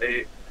as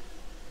a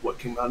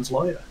working man's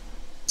lawyer.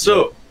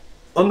 So,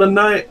 on the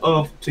night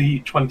of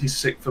the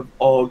 26th of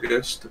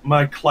August,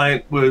 my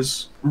client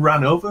was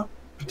ran over,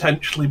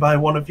 potentially by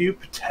one of you,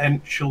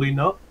 potentially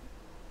not.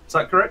 Is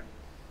that correct?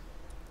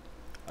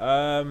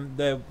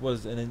 There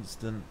was an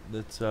incident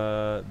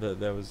that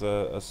there was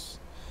a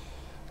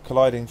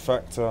colliding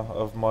factor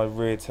of my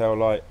rear tail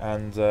light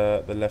and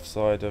the left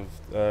side of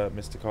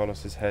Mr.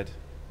 Carlos's head.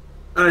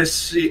 I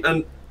see,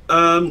 and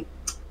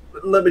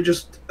let me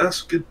just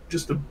ask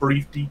just a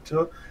brief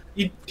detail.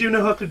 You do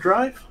know how to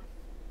drive?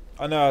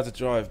 I know how to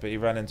drive, but he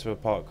ran into a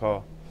parked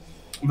car.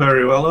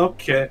 Very well,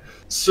 okay.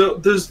 So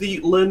does the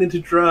learning to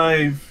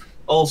drive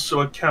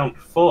also account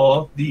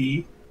for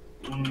the...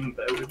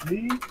 bear with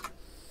me.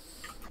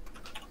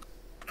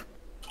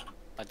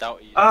 I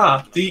doubt he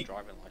the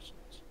driving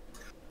license.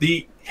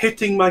 The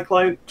hitting my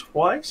client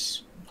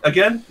twice.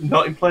 Again,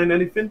 not implying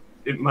anything.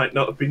 It might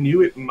not have been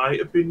you. It might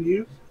have been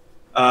you.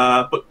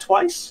 But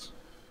twice.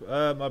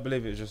 I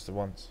believe it was just the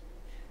once.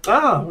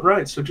 Ah,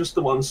 right. So just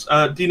the once.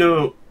 Do you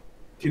know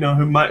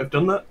who might have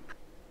done that?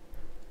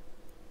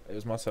 It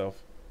was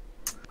myself.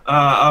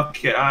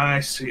 Okay. I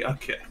see.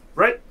 Okay.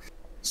 Right.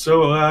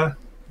 So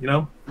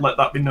let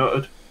that be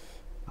noted.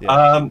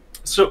 Yeah.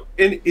 So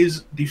in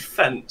his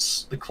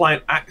defense, the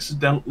client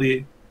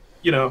accidentally,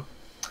 he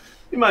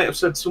might have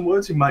said some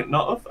words, he might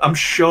not have. I'm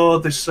sure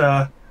this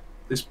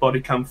body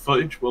cam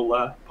footage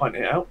will point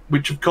it out,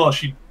 which of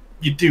course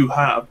you do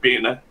have,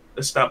 being an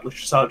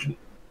established sergeant.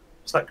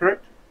 Is that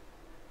correct?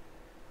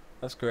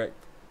 That's correct.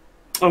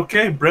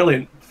 Okay,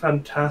 brilliant,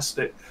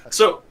 fantastic.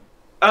 So,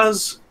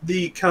 as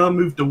the car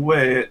moved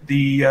away,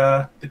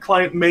 the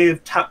client may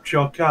have tapped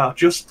your car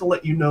just to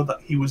let you know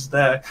that he was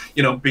there.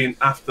 Being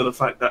after the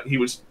fact that he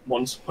was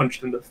once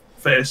punched in the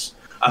face,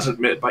 as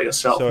admitted by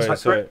yourself.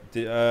 Sorry.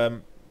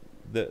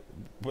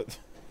 What?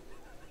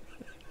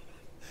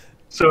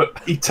 So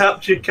he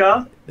tapped your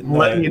car,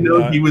 letting you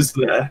know he was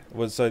there.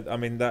 Well, so I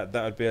mean that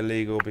would be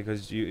illegal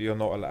because you're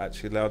not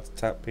actually allowed to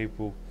tap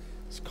people's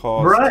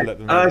cars to let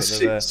them know that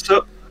they're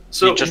there.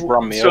 So you just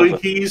run me over.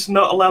 He's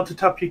not allowed to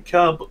tap your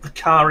car, but the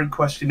car in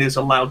question is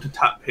allowed to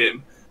tap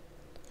him.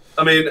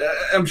 I mean,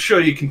 I'm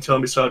sure you can tell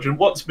me, Sergeant,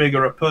 what's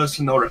bigger, a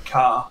person or a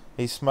car?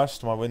 He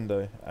smashed my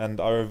window,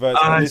 and I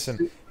reversed.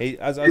 Listen,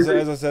 as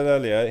I said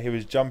earlier, he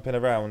was jumping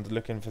around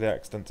looking for the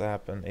accident to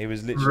happen. He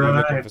was literally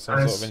looking for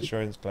some sort of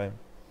insurance claim.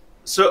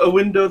 So a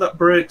window that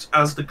breaks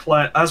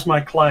as my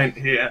client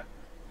here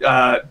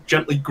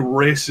gently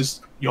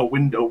graces your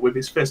window with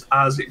his fist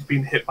as it's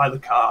been hit by the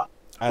car.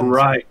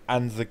 And,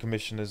 and the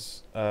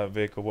commissioner's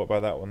vehicle. What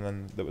about that one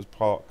then? That was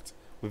parked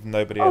with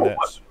nobody in it.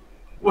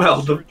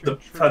 Well, the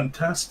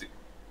fantastic.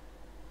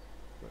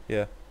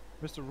 Yeah.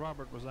 Mr.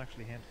 Robert was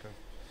actually handcuffed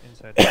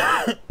inside.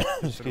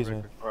 Excuse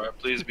me. Alright,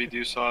 please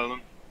be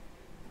silent.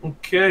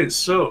 Okay,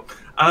 so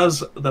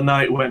as the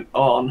night went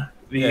on,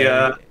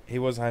 he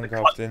was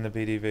handcuffed in the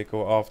PD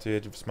vehicle after he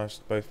had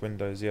smashed both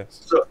windows.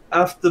 Yes. So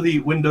after the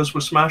windows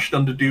were smashed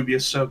under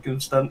dubious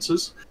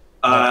circumstances,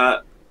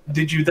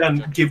 did you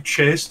then give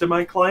chase to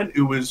my client,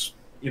 who was,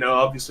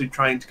 obviously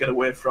trying to get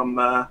away from,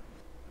 I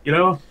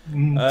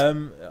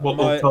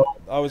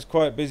was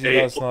quite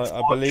busy last night,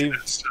 I believe.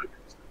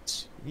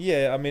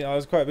 Yeah, I mean, I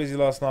was quite busy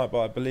last night,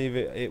 but I believe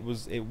it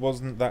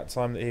wasn't that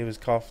time that he was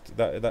cuffed.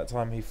 That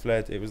time he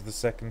fled. It was the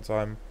second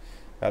time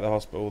at the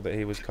hospital that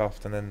he was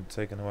cuffed and then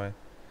taken away.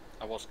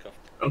 I was cuffed.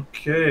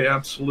 Okay,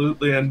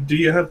 absolutely. And do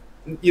you have,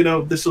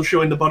 this will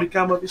show in the body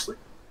cam, obviously?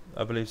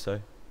 I believe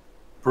so.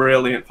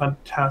 Brilliant,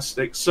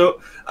 fantastic. So,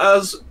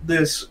 as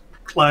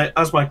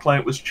my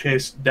client was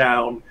chased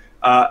down,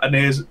 a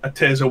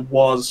taser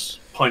was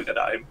pointed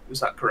at him. Is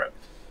that correct?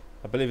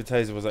 I believe a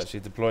taser was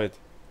actually deployed.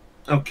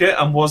 Okay,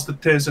 and was the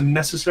taser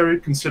necessary,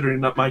 considering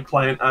that my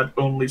client had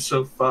only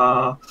so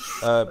far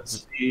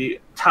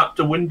tapped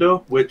a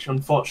window, which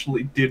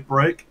unfortunately did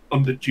break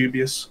under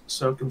dubious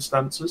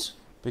circumstances?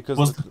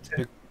 Because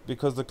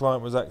the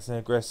client was acting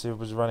aggressive,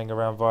 was running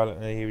around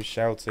violently, he was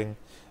shouting.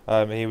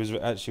 He was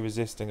actually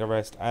resisting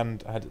arrest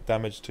and had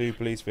damaged 2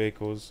 police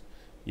vehicles.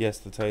 Yes,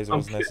 the taser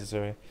was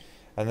necessary.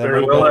 And then,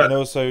 and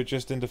also,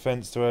 just in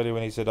defence to earlier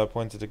when he said I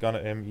pointed a gun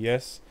at him,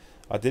 yes,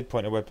 I did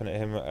point a weapon at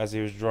him as he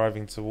was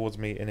driving towards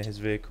me in his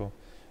vehicle.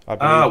 I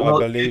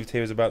believed he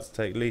was about to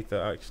take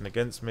lethal action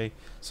against me,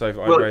 so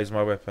I raised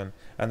my weapon.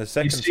 And the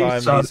second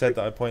time he said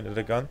that I pointed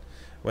a gun,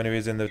 when he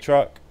was in the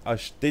truck, I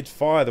did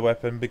fire the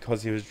weapon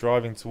because he was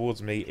driving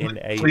towards me in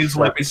a Please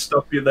truck. Let me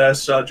stop you there,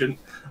 Sergeant.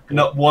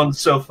 Not once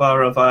so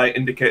far have I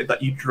indicated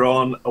that you've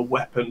drawn a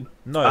weapon.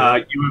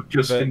 No. You have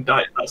just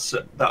indicted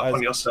that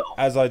on yourself.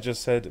 As I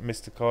just said,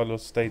 Mr.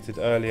 Carlos stated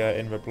earlier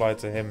in reply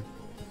to him,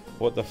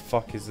 what the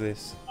fuck is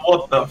this?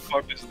 What the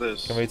fuck is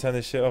this? Can we turn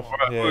this shit off?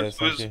 Alright, Yeah, whose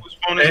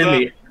phone is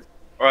that?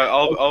 Alright,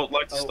 I'll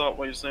like to stop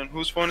what you're saying.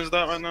 Whose phone is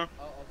that right now?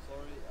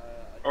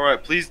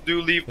 Alright, please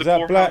do leave the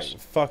courthouse. Is that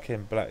Black?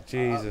 Fucking Black.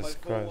 Jesus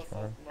Christ,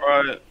 man.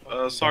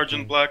 Alright,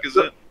 Sergeant Black, is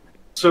it?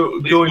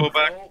 So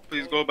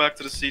Please go back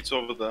to the seats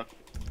over there.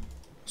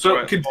 So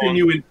right,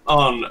 continuing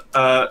on,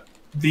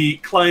 the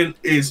client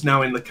is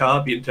now in the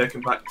car, being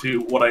taken back to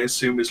what I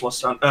assume is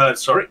San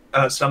Andreas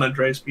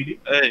PD.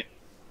 Hey,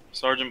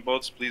 Sergeant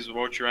Butts, please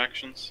watch your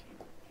actions.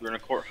 We're in a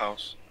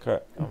courthouse.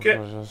 Okay.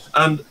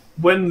 And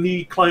when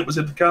the client was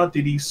in the car,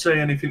 did he say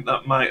anything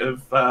that might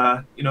have,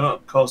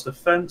 caused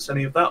offence,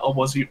 any of that, or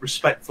was he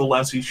respectful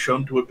as he's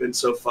shown to have been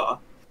so far?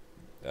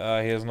 He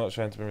has not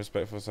shown to be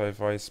respectful so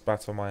far. He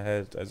spat on my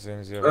head as soon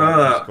as he arrived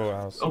at the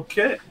courthouse.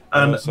 Okay.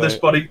 And also,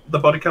 the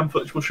body cam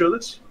footage will show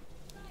this?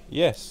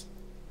 Yes.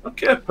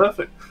 Okay,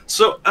 perfect.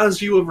 So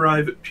as you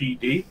arrive at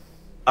PD,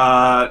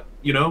 the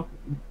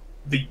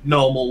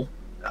normal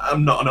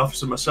I'm not an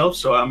officer myself,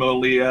 so I'm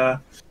only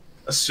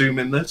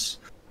assuming this.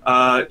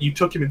 You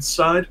took him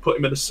inside, put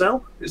him in a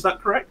cell. Is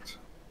that correct?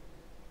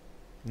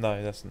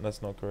 No,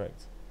 that's not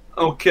correct.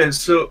 Okay,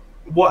 so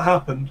what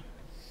happened?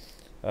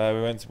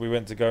 We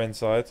went to go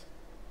inside,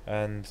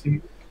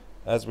 and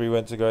as we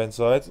went to go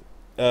inside,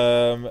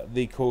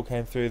 the call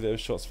came through that there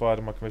was shots fired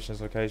on my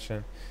commissioner's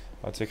location.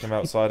 I took him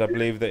outside. I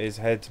believe that his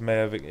head may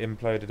have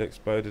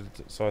exploded,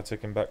 so I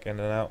took him back in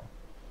and out.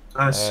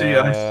 I see.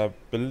 I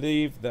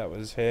believe that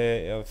was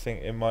here. I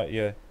think it might,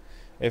 yeah.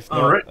 If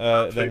not,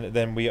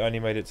 then we only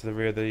made it to the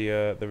rear of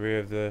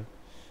the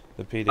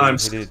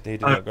PD. He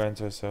did not go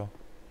into a cell.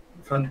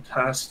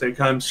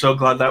 Fantastic. I'm so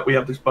glad that we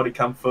have this body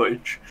cam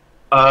footage.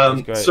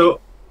 So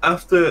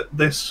after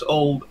this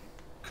old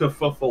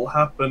kerfuffle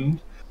happened,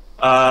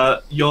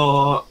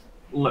 your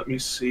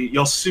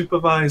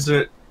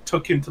supervisor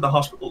took him to the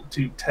hospital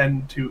to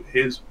tend to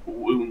his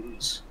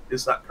wounds.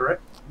 Is that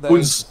correct?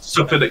 Wounds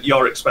suffered at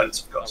your expense,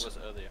 of course. That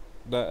was earlier.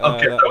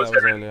 That was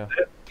earlier.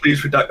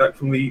 Please redact that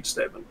from the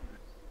statement.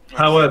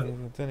 However,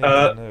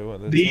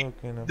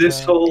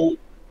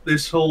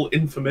 this whole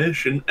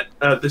information,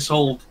 this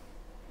whole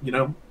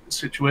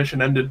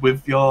situation ended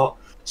with your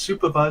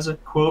supervisor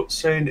quote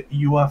saying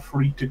you are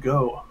free to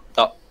go.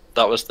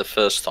 That was the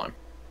first time.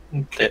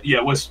 Okay.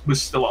 Yeah, we're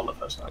still on the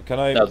first time. Can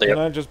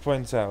I just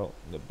point out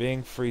that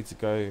being free to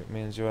go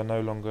means you are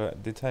no longer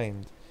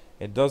detained.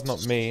 It does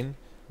not mean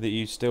that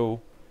you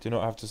still do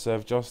not have to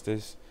serve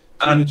justice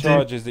to the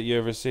charges that you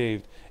have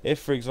received. If,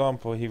 for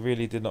example, he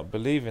really did not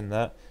believe in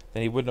that,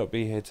 then he would not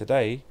be here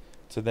today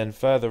to then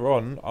further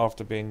on,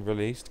 after being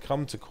released,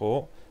 come to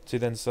court to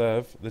then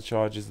serve the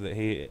charges that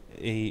he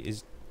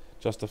is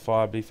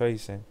justifiably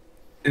facing.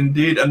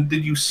 Indeed, and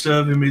did you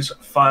serve him his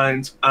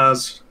fines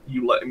as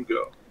you let him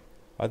go?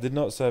 I did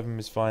not serve him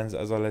his fines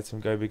as I let him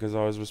go because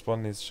I was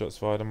responding to shots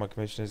fired on my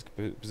commissioner's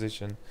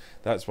position.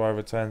 That's why I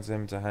returned to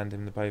him to hand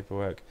him the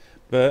paperwork.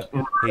 But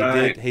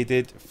he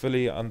did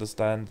fully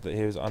understand that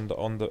he was under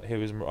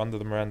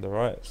the Miranda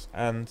rights,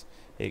 and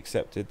he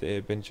accepted that he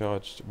had been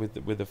charged with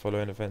the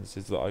following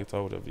offences that I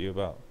told you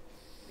about.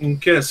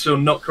 Okay, so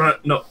not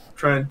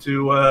trying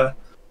to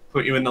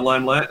put you in the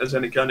limelight as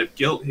any kind of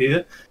guilt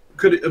here.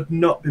 Could it have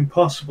not been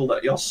possible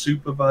that your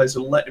supervisor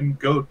let him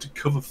go to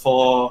cover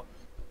for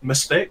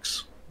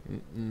mistakes?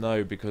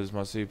 No, because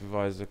my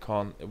supervisor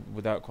can't,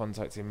 without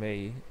contacting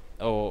me,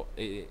 or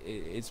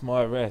it's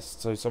my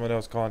arrest, so someone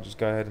else can't just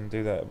go ahead and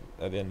do that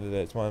at the end of the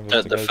day. It's my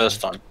investigation. The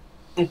first time.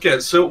 Okay,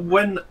 so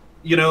when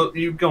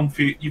you've gone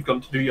to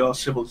do your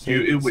civil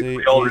duty,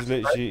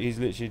 he's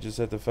literally just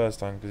said the first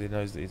time because he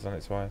knows that he's done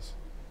it twice.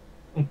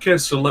 Okay,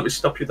 so let me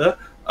stop you there.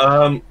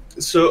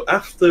 So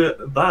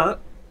after that,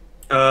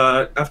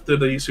 after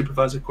the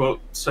supervisor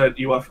quote said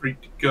you are free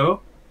to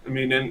go,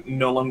 meaning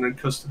no longer in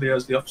custody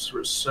as the officer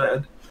has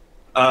said.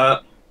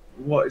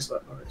 What is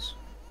that noise?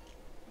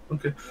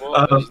 Okay.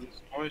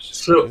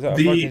 So is that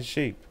a fucking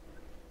sheep?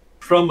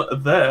 From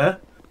there,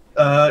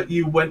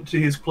 you went to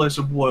his place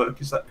of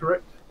work. Is that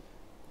correct?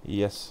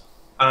 Yes.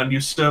 And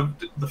you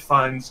served the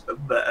fines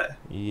there.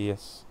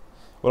 Yes.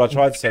 Well, I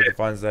tried to serve the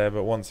fines there,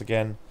 but once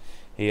again,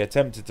 he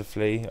attempted to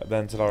flee.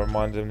 Then, until I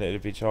reminded him that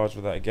he'd be charged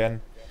with that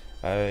again.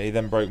 He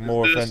then broke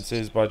more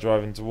offences by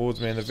driving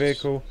towards me in the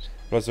vehicle.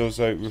 Plus,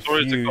 also refused.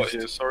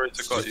 Sorry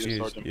to cut you,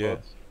 Sergeant. Yeah.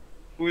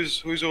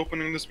 Who's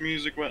opening this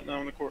music right now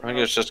in the courthouse? I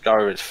think it's just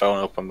Gary with his phone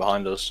open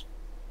behind us.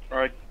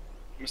 Alright,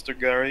 Mr.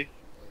 Gary.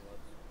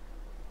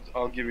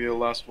 I'll give you a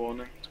last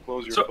warning to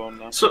close your phone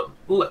now. So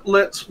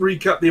let's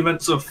recap the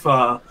events so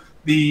far.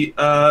 The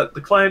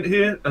client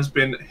here has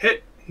been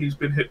hit. He's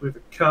been hit with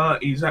a car.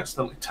 He's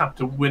accidentally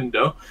tapped a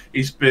window.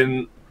 He's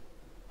been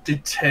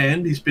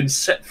detained. He's been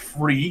set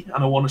free,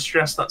 and I want to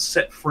stress that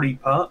set free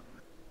part.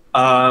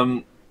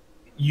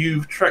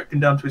 You've tracked him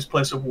down to his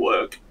place of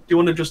work. Do you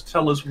want to just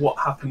tell us what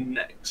happened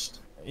next?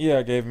 Yeah,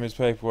 I gave him his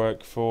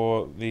paperwork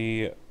for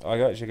I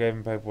actually gave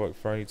him paperwork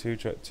for only two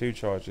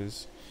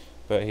charges,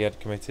 but he had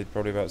committed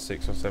probably about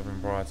 6 or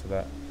 7 prior to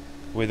that,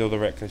 with all the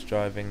reckless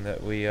driving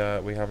that we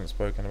haven't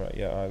spoken about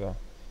yet either,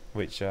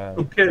 which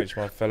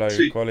my fellow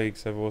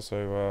colleagues have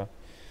also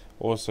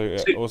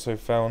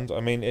found. I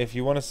mean, if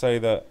you want to say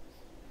that,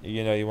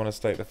 you want to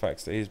state the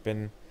facts that he's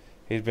been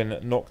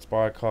knocked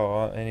by a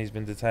car and he's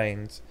been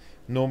detained.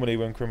 Normally,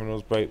 when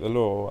criminals break the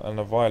law and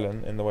are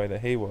violent in the way that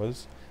he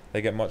was,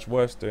 they get much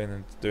worse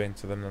doing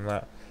to them than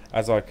that.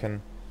 As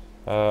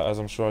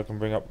I'm sure I can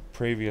bring up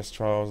previous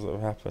trials that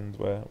have happened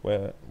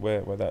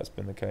where that's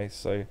been the case.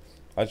 So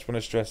I just want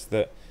to stress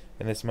that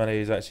in this manner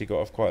he's actually got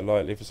off quite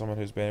lightly for someone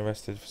who's being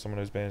arrested, for someone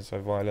who's being so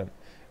violent.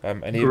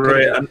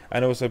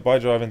 And also by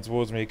driving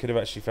towards me, he could have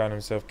actually found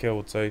himself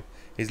killed. So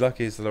he's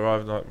lucky he's still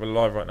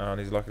alive right now, and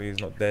he's lucky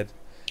he's not dead.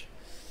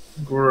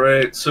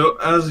 Great. So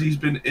as he's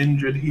been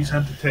injured, he's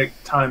had to take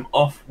time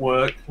off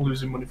work,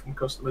 losing money from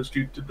customers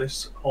due to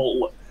this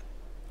whole.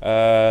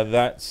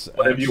 That's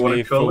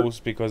actually false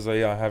because I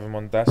have him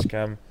on dash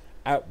cam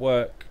at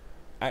work,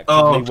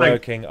 actively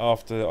working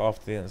after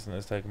the incident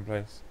has taken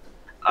place.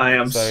 I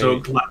am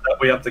so glad that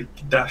we have the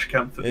dash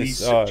cam for these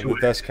situations.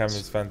 The dash cam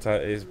is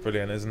fantastic. It's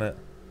brilliant, isn't it?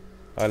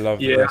 I love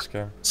the Yeah. dash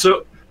cam.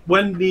 So,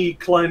 when the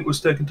client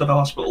was taken to the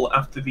hospital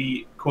after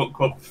the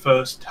quote-unquote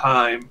first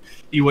time,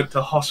 he went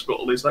to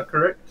hospital, is that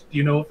correct? Do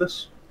you know of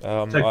this? I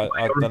don't know.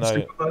 I don't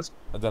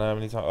know how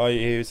many times. Oh,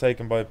 he was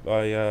taken by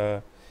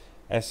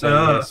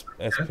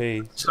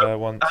SASP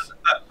once.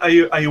 Are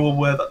you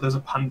aware that there's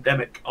a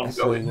pandemic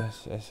ongoing?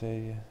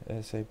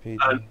 SAPD.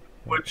 And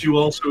would you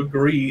also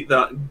agree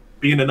that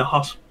being in a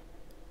hospital...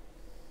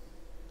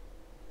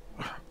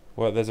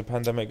 What, there's a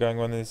pandemic going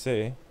on in the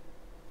city?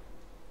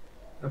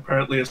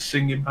 Apparently a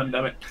singing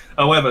pandemic.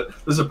 However,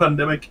 there's a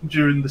pandemic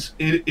during this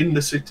in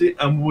the city,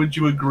 and would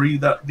you agree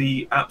that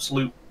the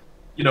absolute,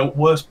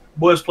 worst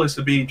place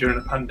to be during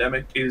a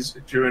pandemic is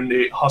during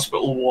the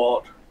hospital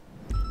ward?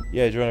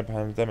 Yeah, during a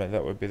pandemic,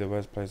 that would be the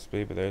worst place to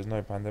be, but there is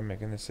no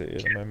pandemic in the city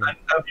at the moment.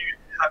 And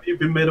have you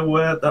been made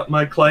aware that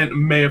my client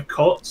may have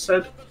caught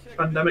said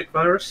pandemic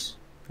virus?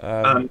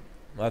 I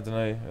don't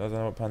know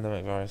what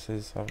pandemic virus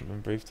is. I haven't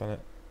been briefed on it.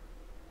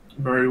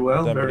 Very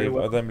well, I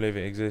don't believe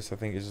it exists. I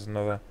think it's just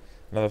another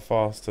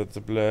farce to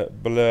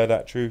blur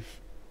that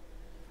truth.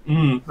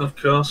 Of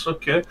course,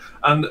 okay.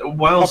 And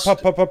whilst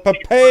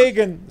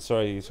pagan.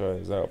 Sorry, is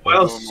that?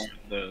 Whilst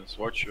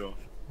watch your.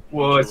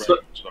 Well,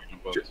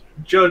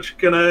 Judge,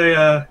 can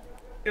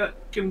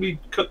we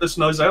cut this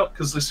noise out,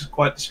 because this is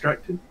quite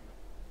distracting?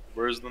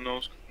 Where's the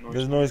noise?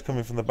 There's noise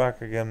coming from the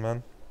back again,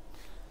 man.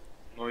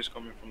 Noise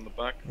coming from the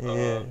back.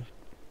 Yeah.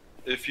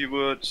 If you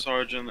would,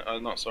 Sergeant,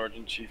 not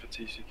Sergeant, Chief of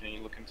TC, can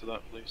you look into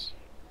that, please?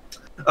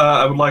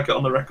 I would like it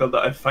on the record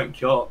that I thank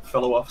your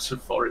fellow officer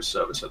for his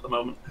service at the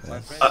moment. My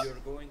friend, you're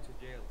going to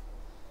jail.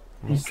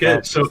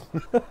 Okay, so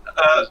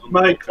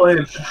my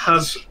client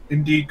has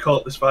indeed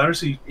caught this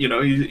virus.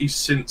 He's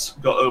since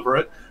got over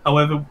it.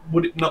 However,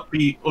 would it not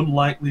be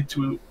unlikely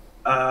to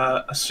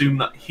assume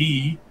that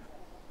he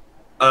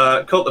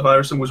caught the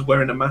virus and was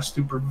wearing a mask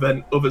to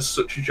prevent others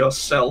such as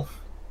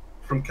yourself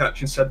from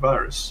catching said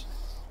virus?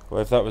 Well,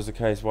 if that was the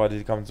case, why did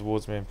he come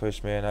towards me and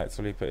push me and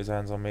actually put his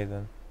hands on me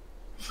then?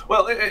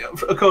 Well,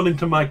 according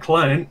to my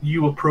client,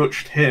 you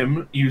approached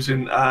him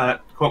using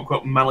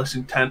quote-unquote malice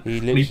intent. He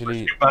literally...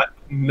 He pushed you back,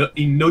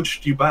 he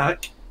nudged you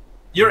back.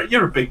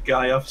 You're a big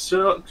guy,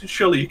 officer.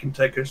 Surely you can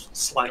take a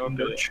slight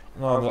nudge.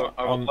 No,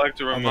 I would like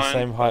to remind... I'm the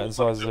same height and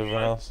size as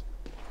everyone else.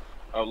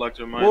 I would like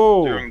to remind,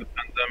 during the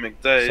pandemic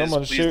days,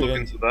 please look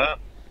into that.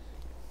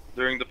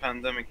 During the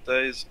pandemic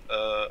days,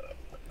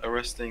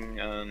 arresting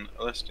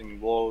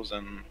laws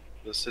and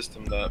the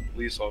system that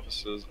police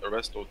officers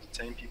arrest or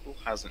detain people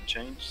hasn't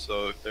changed.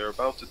 So if they're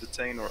about to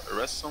detain or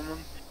arrest someone,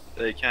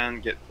 they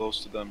can get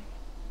close to them.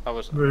 I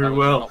was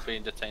well. not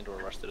being detained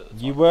or arrested at the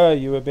time. You were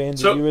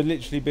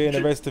literally being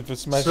arrested for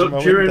smashing my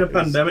windows. So during a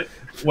pandemic,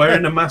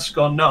 wearing a mask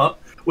or not,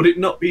 would it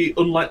not be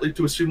unlikely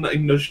to assume that he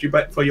nudged you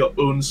back for your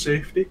own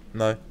safety?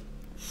 No.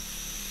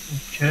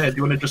 Okay, do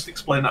you want to just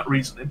explain that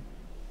reasoning?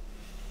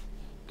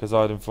 Because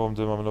I'd informed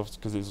him I'm an officer,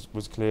 because it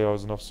was clear I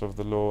was an officer of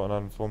the law, and I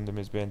informed him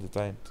he's being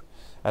detained.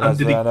 And as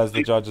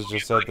the judge has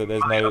just said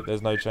that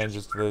there's no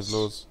changes to those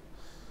laws.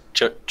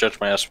 Judge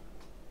may ask.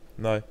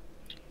 No,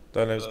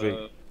 don't let him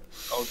speak.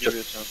 I'll give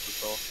you a chance to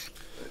talk.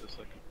 Wait a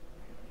second.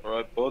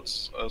 Alright,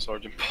 Buds,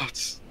 Sergeant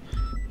Buds.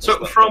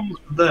 So from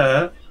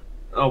there,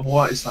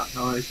 what is that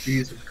noise?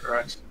 Jesus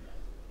Christ!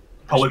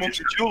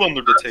 Apologies. Fuel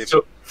under the table.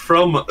 So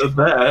from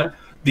there,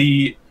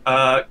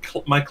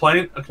 my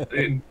client,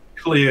 in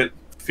clear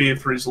fear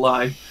for his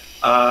life,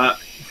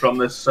 from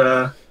this,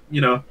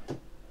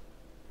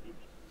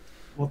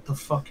 what the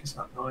fuck is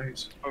that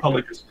noise? Okay.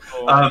 Apologies.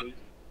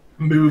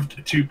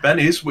 Moved to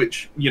Benny's,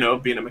 which,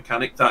 being a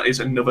mechanic, that is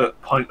another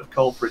point of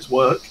call for his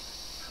work.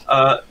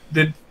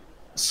 Did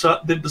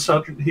the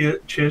sergeant here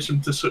chase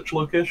him to such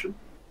location?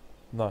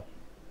 No.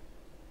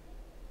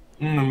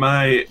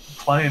 My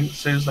client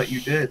says that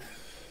you did.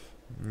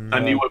 No.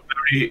 And you were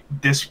very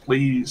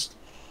displeased.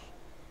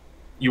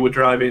 You were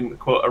driving,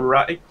 quote,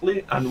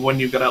 erratically, and when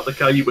you got out of the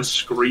car, you were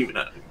screaming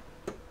at him.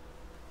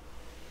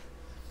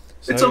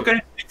 So, it's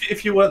okay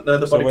if you weren't there.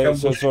 The body cam.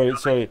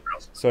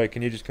 Sorry.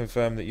 Can you just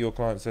confirm that your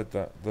client said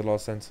that? The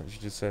last sentence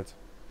you just said.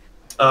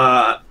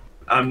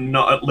 I'm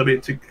not at liberty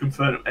to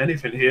confirm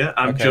anything here.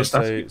 I'm just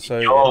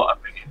asking your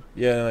opinion.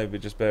 Yeah, no, but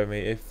just bear with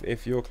me.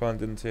 If your client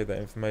didn't hear that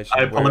information,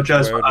 I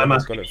apologise, but I'm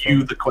asking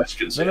you the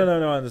questions.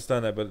 No, I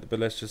understand that, but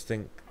let's just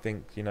think.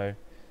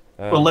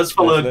 Well, let's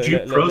follow due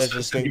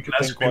process. You can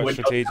ask me when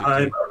your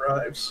time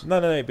arrives. No.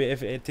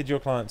 But did your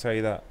client tell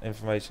you that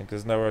information?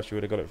 Because nowhere else you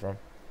would have got it from.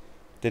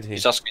 Did he?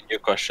 He's asking you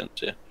questions,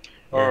 yeah.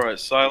 Alright,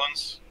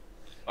 silence.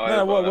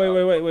 No,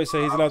 wait.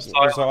 So he's allowed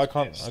to. So I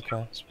can't.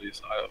 Okay.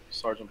 Please,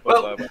 Sergeant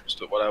Buds, I've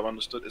understood what I've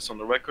understood. It's on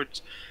the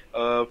records.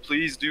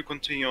 Please do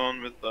continue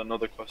on with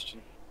another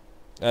question.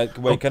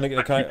 Wait, can I?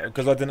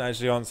 Because I didn't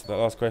actually answer that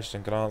last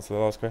question. Can I answer the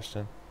last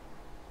question?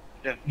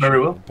 Yeah. Very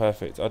well.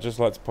 Perfect. I'd just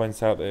like to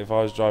point out that if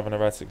I was driving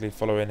erratically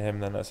following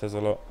him, then that says a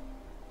lot.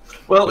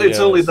 Well, it's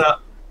only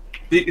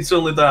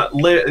that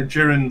later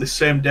during the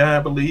same day, I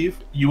believe,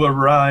 you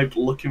arrived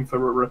looking for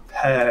a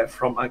repair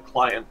from my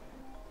client.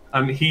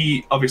 And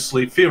he,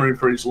 obviously, fearing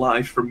for his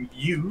life from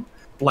you,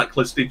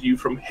 blacklisted you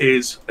from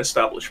his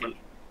establishment.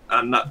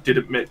 And that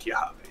didn't make you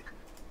happy.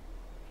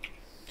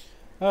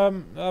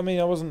 I mean,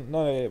 I wasn't.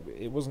 No,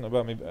 it wasn't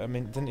about me. I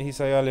mean, didn't he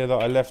say earlier that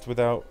I left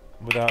without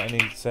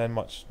any saying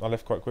much? I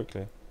left quite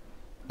quickly.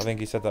 I think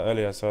he said that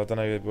earlier, so I don't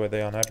know where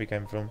the unhappy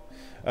came from.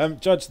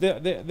 Judge,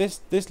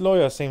 this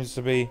lawyer seems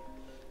to be,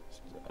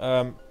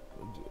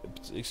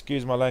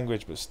 excuse my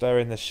language, but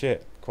stirring the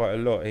shit quite a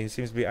lot. He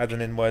seems to be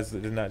adding in words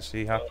that didn't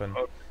actually happen.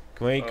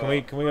 Can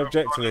we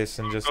object to this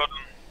and just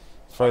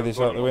throw this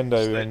out the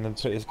window and then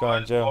put this guy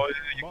in jail?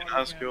 You can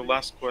ask your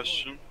last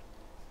question,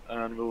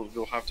 and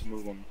we'll have to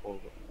move on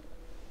forward.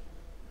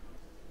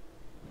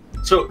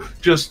 So,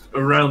 just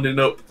rounding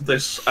up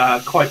this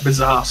quite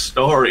bizarre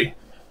story,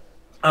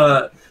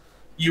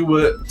 you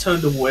were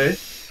turned away,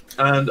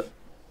 and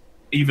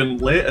even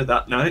later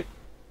that night,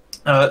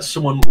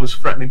 someone was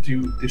threatening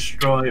to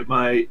destroy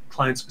my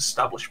client's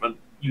establishment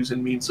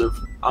using means of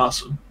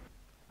arson.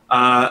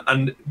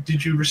 And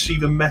did you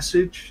receive a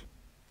message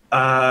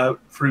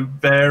through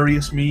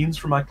various means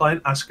from my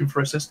client asking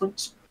for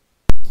assistance?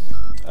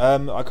 I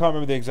can't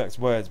remember the exact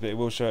words, but it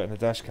will show it in the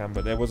dash cam.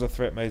 But there was a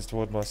threat made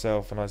toward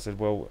myself, and I said,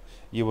 "Well,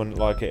 you wouldn't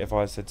like it if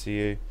I said to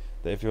you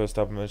that if your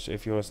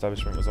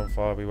establishment was on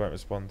fire, we won't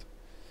respond."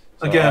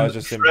 So Again, I was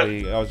just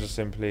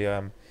simply,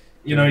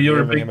 you know,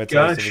 you're a giving him big taste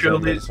guy. of his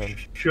own medicine.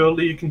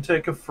 Surely you can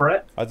take a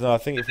threat. I don't know. I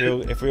think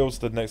if we all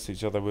stood next to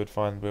each other, we'd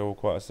find we're all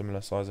quite a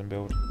similar size and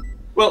build.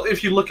 Well,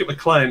 if you look at the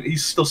client,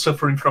 he's still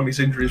suffering from his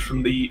injuries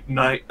from the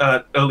night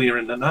earlier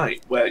in the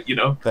night, where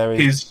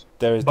his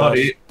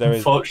body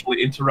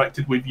unfortunately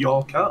interacted with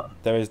your car.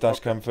 There is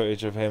dashcam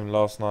footage of him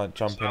last night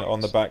jumping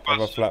on the back of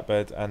a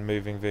flatbed and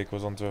moving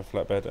vehicles onto a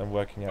flatbed and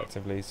working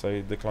actively.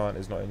 So the client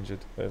is not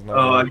injured. There's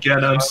no.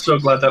 Again, I'm so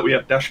glad that we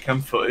have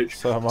dashcam footage.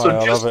 So am I.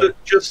 I love it.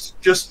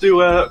 Just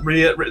to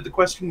reiterate the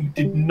question, you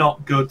did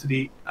not go to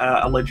the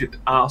alleged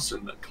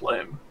arson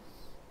claim.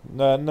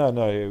 No.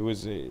 It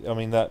was. I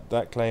mean,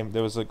 that claim.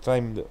 There was a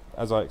claim that,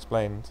 as I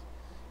explained,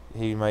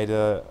 he made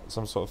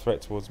some sort of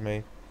threat towards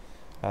me,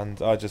 and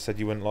I just said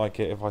you wouldn't like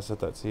it if I said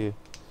that to you.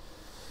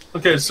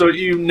 Okay, so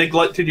you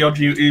neglected your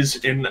duties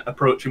in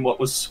approaching what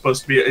was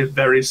supposed to be a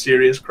very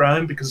serious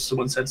crime because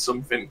someone said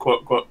something quote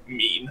unquote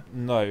mean.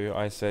 No,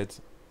 I said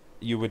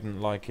you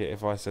wouldn't like it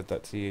if I said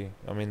that to you.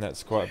 I mean,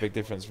 that's quite a big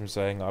difference from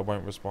saying I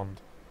won't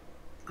respond.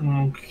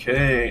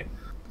 Okay,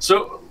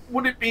 so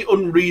would it be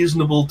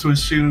unreasonable to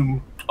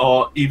assume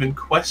or even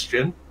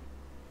question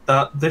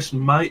that this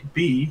might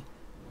be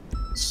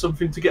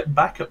something to get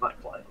back at my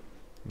client?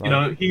 No. You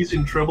know, he's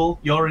in trouble,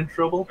 you're in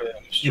trouble.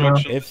 Yeah,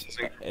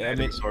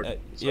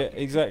 yeah,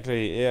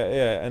 exactly.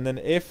 Yeah. And then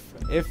if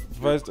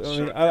first, I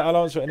mean, I'll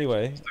answer it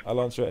anyway.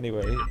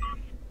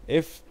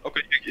 If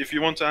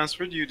you want to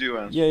answer it, you do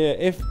answer.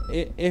 Yeah.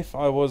 If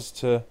I was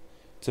to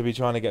be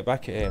trying to get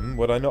back at him,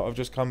 would I not have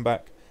just come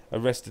back,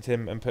 arrested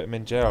him, and put him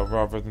in jail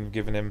rather than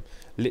giving him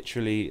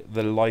literally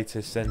the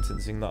lightest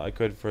sentencing that I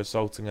could for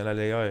assaulting an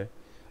LEO?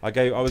 I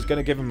was going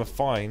to give him a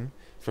fine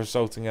for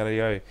assaulting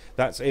LEO.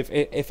 That's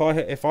if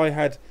I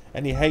had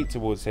any hate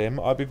towards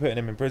him, I'd be putting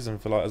him in prison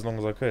for like as long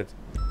as I could.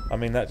 I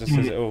mean, that just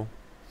says it all.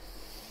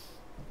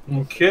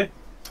 Okay.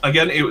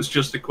 Again, it was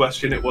just a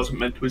question. It wasn't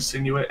meant to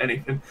insinuate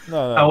anything.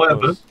 No,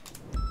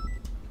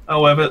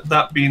 however,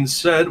 that being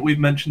said, we've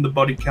mentioned the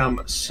body cam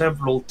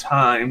several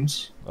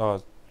times.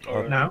 Now.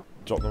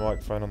 Drop the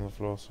microphone on the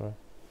floor, sorry.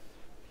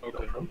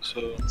 Okay,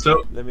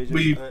 so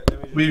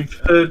we've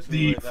heard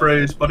the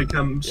phrase body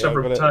cam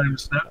several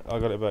times now. I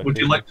got it back. Would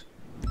you like?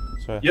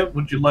 Sorry. Yeah,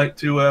 would you like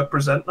to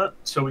present that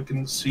so we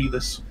can see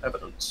this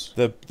evidence?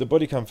 The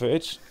body cam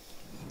footage?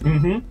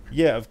 Mm-hmm.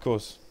 Yeah, of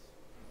course.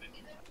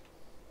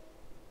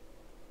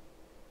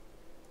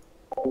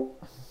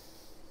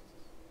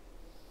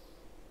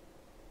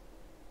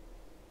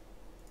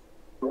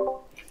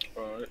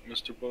 Alright,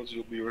 Mr. Buds,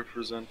 you'll be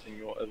representing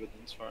your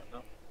evidence right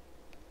now.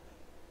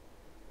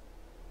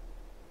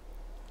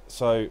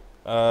 So,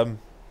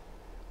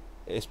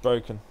 it's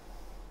broken.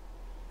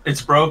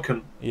 It's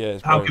broken? Yeah,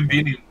 it's How broken.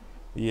 convenient.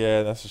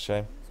 Yeah, that's a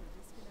shame.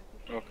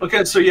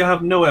 Okay, so you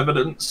have no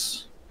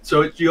evidence.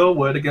 So it's your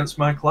word against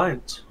my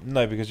client.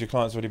 No, because your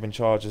client's already been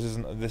charged.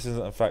 This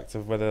isn't a fact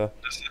of whether...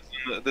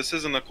 This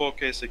isn't a court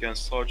case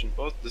against Sergeant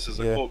Buds. This is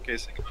a court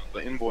case against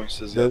the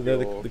invoices.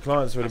 The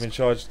client's already been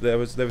charged. There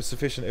was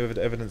sufficient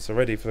evidence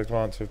already for the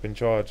client to have been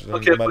charged.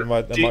 Okay,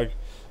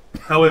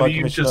 however,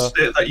 you just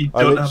state that you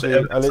don't have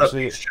evidence that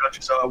these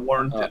charges are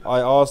warranted. I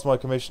asked my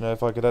commissioner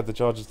if I could add the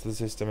charges to the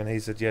system, and he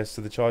said yes.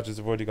 So the charges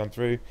have already gone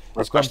through.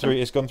 It's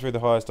gone through the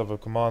highest of a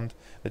command.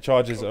 The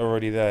charges are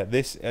already there.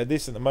 This at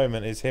the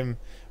moment is him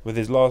with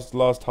his last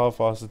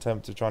half-assed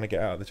attempt of trying to get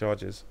out of the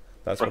charges.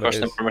 That's what it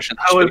is.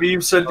 However,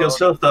 you've said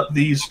yourself that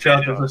these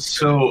charges are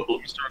so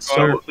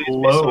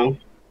low.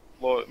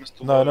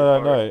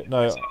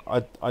 No.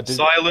 I did.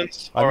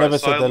 Silence. I never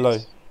said they're low.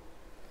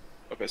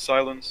 Okay,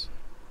 silence.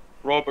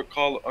 Robert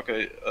Call.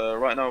 Okay,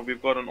 right now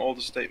we've gotten all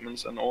the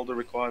statements and all the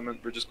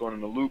requirements. We're just going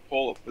in a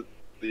loophole with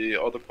the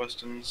other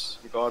questions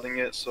regarding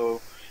it.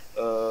 So,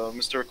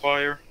 Mr.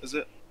 Acquire, is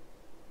it?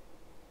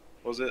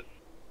 Was it?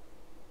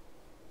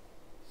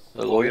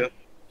 The lawyer?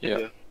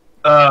 Yeah.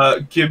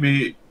 Give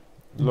me,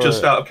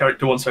 just out of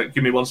character, 1 second.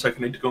 Give me 1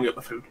 second. I need to go and get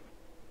the food.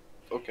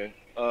 Okay.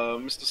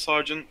 Mr.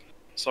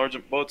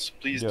 Sergeant Butts,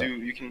 please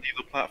you can leave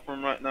the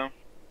platform right now.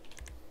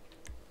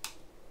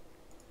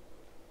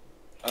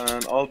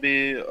 And I'll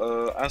be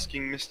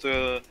asking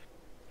Mr.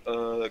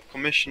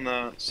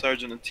 Commissioner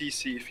Sergeant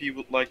TC if he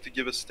would like to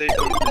give a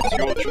statement. It's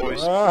your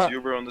choice because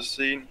you were on the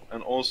scene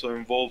and also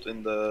involved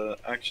in the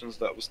actions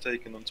that was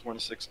taken on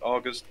 26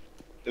 August.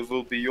 It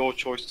will be your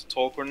choice to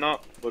talk or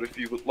not, but if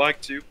you would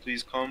like to,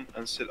 please come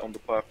and sit on the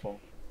platform.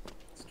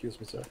 Excuse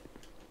me, sir.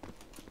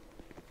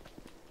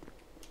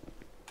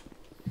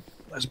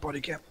 Let's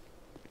body cap.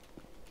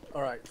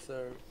 Alright,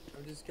 so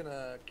I'm just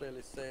gonna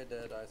clearly say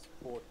that I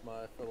support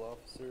my fellow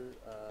officer.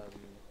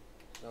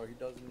 No, he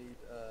doesn't need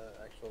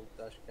actual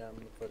dashcam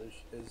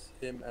footage.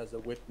 Him as a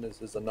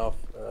witness is enough,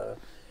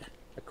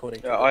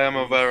 according to the I am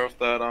police. aware of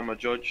that. I'm a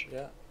judge.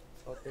 Yeah.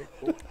 Okay,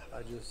 cool.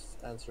 I'm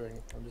just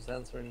answering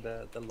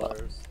the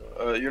lawyers.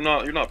 So. You're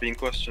not being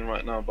questioned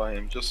right now by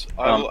him.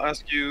 I will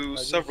ask you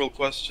several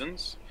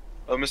questions.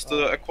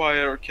 Mr.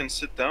 Acquire can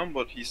sit down,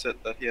 but he said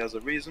that he has a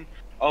reason.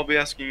 I'll be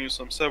asking you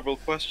several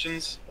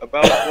questions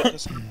about what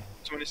has happened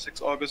on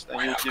 26 August, and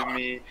you'll give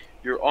me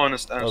your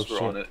honest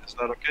answer on it. Is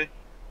that okay?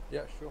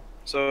 Yeah, sure.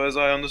 So, as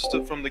I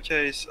understood from the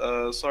case,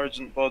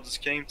 Sergeant Buds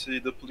came to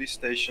the police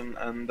station,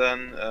 and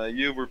then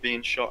you were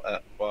being shot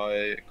at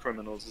by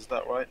criminals. Is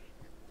that right?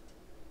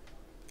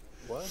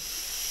 What?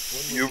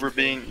 You're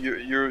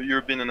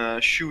being in a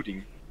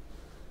shooting.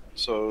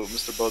 So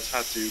Mr. Buds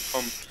had to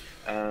come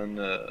and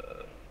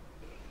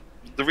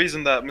the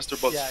reason that Mr.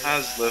 Buds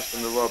has left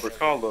in the Robert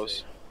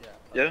Carlos.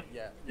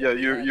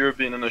 You're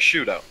being in a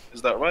shootout.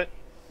 Is that right?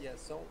 Yeah.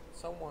 So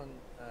someone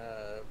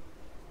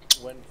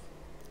went.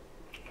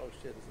 Oh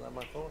shit! Is that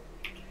my phone?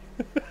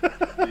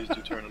 Please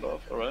do turn it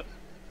off. All right.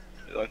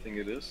 I think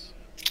it is.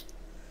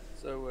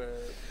 So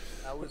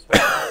I was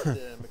at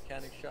the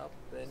mechanic shop,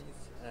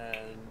 Benny's,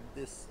 and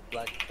this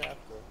black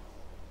chapter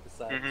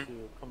decided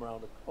to come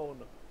around the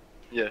corner.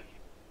 Yeah.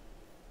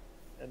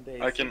 And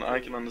they I can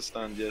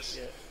understand. Yes.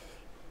 Yeah.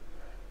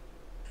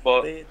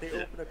 But they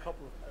opened a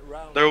couple of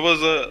rounds.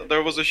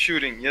 There was a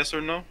shooting. Yes or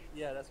no?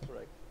 Yeah, that's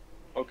correct.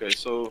 Okay,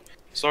 so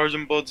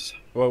Sergeant Buds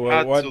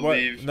had to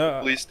leave the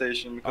police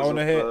station because of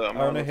the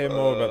amount of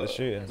more about the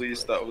shooting.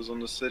 Police that was on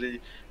the city,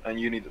 and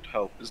you needed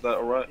help. Is that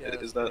alright? Yeah,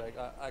 is that correct.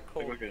 I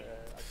called. Okay.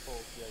 I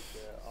called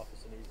the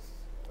officer needs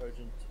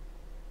urgent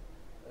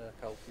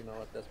help. You know,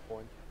 at this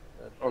point.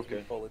 Okay.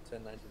 We call it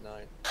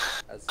 1099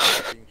 as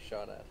being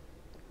shot at.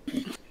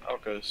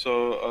 Okay,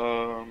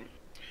 so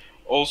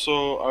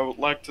also I would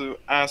like to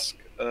ask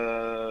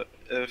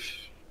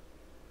if.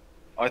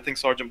 I think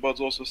Sergeant Buds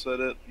also said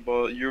it,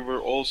 but you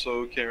were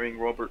also carrying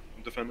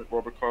defendant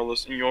Robert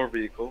Carlos in your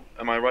vehicle.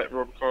 Am I right,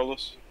 Robert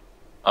Carlos?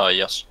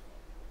 Yes.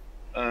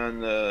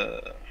 And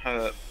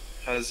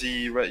has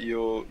he read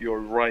your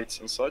rights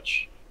and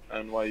such,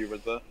 and why you were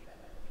there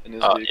in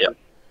his vehicle? Yeah.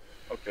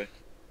 Okay.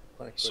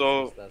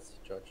 So that's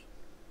Judge.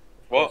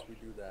 What? We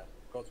do that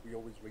because we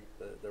always read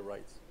the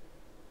rights.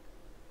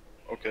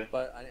 Okay.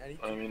 But I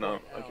need to point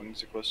out I can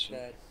answer a question.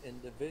 that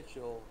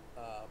individual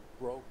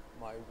broke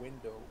my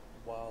window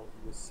while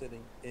he was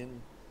sitting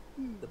in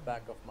the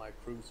back of my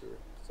cruiser.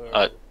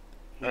 So.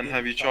 And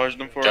have you charged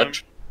him for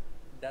Judge? him?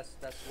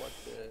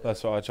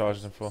 That's what I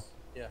charged him for.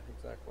 Yeah,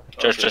 exactly.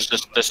 Judge,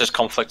 this is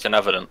conflicting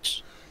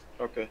evidence.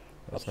 Okay.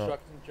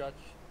 Obstructing, Judge.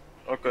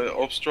 Okay,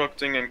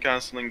 obstructing and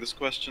cancelling this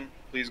question.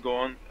 Please go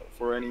on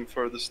for any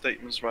further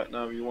statements right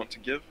now you want to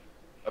give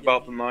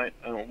about the night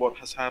and what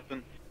has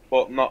happened,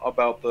 but not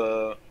about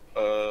the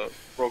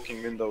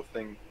broken window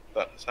thing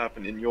that has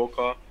happened in your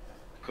car,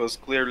 because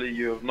clearly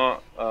you have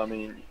not.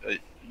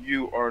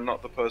 You are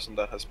not the person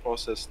that has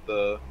processed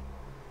the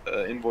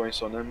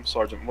invoice on him.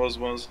 Sergeant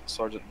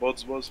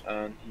Buds was,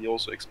 and he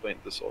also explained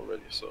this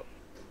already. So.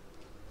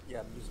 Yeah,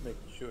 I'm just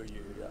making sure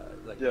you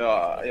like. Yeah,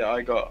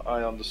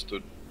 I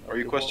understood. Are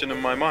you questioning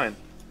my mind?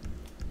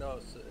 No,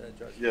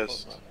 Judge.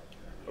 Yes.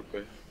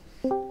 Okay.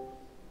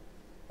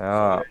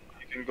 Ah.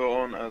 You can go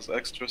on as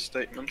extra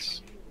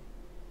statements.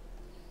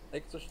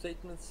 Extra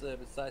statements.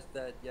 Besides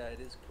that, yeah, it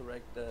is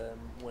correct.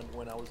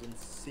 When I was in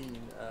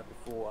scene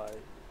before I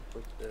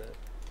put the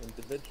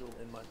individual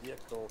in my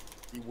vehicle,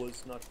 he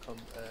was not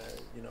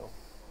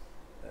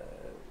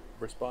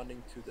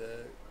responding to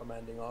the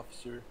commanding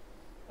officer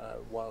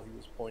while he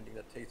was pointing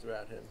a taser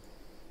at him,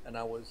 and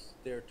I was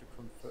there to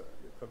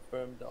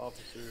confirm the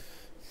officer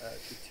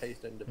to tase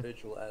the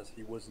individual as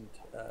he wasn't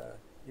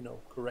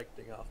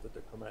correcting after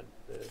the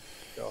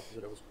officer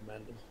that was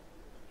commanding.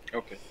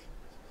 Okay.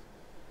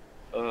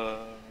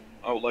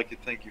 I would like to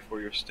thank you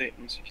for your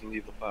statements. You can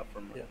leave the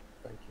platform now. Yeah,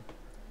 thank you.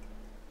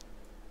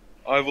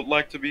 I would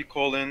like to be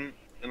called in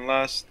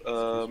last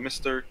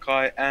Mr.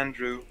 Kai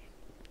Andrew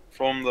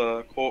from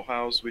the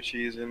courthouse, which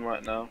he is in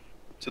right now,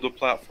 to the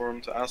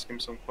platform to ask him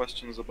some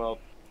questions about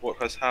what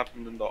has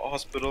happened in the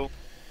hospital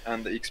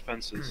and the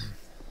expenses.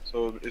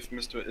 So if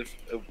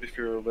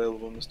you're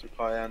available, Mr.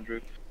 Kai Andrew.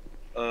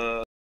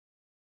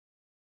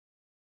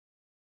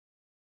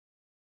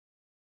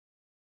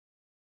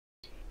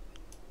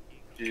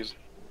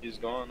 He's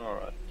gone. All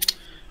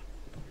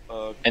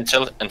right.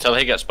 Until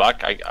he gets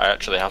back, I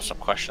actually have some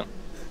question.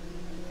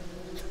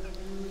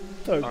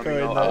 Don't I go mean,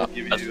 in I'll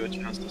there. give you a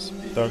chance to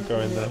speak. Don't go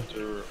in there.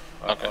 After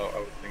Okay. I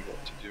would think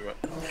what to do right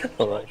now. All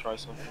So I'll right. try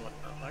something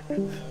like that.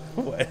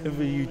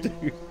 Whatever you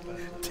do,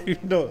 do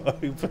not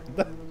open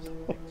that.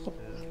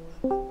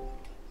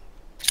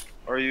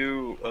 Are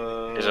you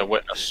He's a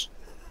witness.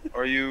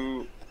 Are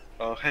you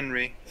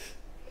Henry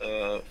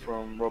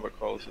from Robert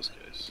Carlos's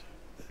case?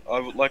 I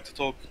would like to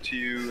talk to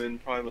you in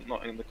private,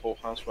 not in the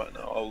courthouse right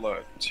now. I'll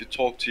like to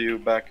talk to you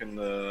back in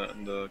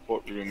the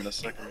courtroom in a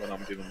second when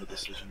I'm given the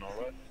decision. All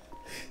right.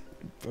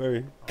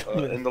 Very.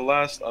 In the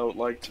last, I would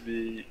like to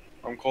be.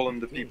 I'm calling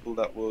the people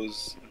that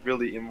was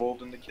really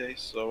involved in the case.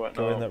 So right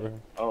Go in now, that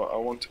room. I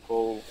want to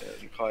call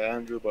Kai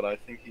Andrew, but I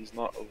think he's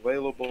not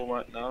available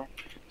right now.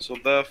 So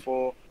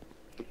therefore,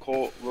 the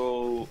court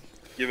will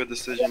give a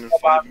decision in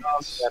 5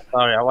 minutes.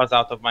 Sorry, I was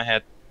out of my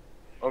head.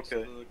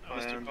 Okay, Mr. Kai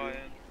Andrew.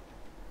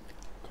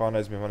 Khan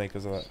owes me money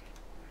because of that.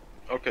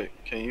 Okay,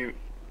 can you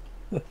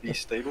be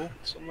stable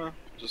somewhere?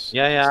 Just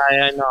Yeah,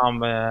 I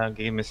know.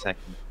 Give me a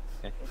second.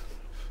 Okay.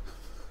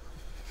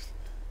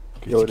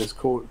 Yo, this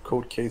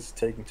court case is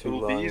taking too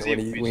It'll be long. easy if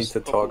we We need just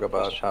to couple talk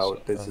about questions, how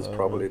so- this is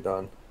probably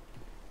done.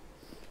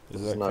 This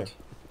is Exactly.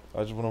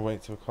 not. I just want to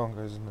wait till Khan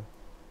goes in there.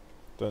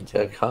 Don't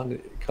tell Yeah, me.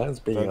 Khan's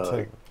being Don't tell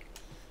me.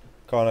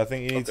 Khan, I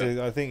think you need Okay.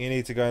 to. I think you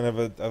need to go and have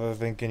a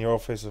think in your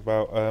office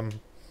about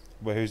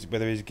whether he's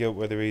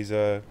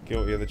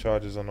guilty of the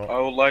charges or not. I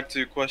would like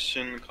to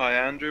question Kai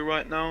Andrew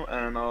right now,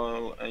 and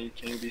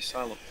can you be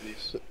silent,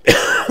 please?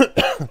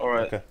 All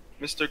right, Okay.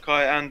 Mr.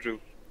 Kai Andrew,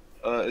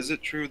 is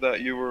it true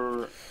that you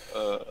were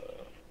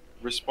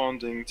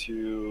responding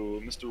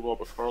to Mr.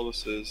 Robert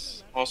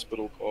Carlos's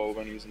hospital call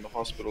when he was in the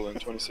hospital on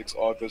 26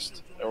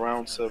 August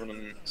around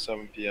 7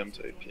 p.m.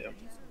 to 8 p.m.?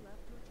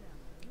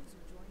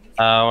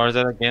 Where is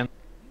it again?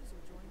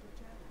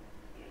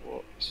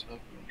 What's happening?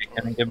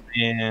 Can you give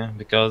me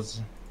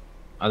because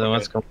I don't know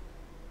what's Okay.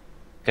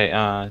 going.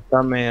 Okay.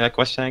 Tell me the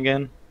question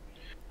again.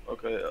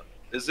 Okay,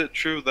 is it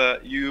true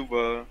that you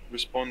were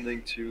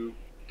responding to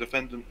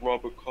defendant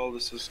Robert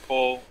Carlos's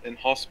call in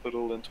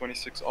hospital in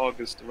 26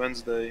 August,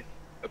 Wednesday,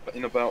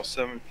 in about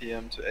 7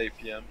 p.m. to 8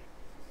 p.m.?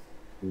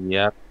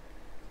 Yep.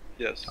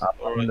 Yes. I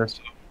All right.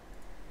 understand.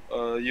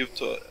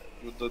 So,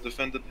 the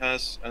defendant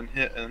has and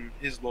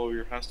his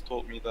lawyer has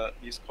told me that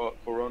he's caught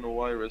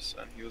coronavirus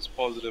and he was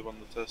positive on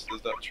the test.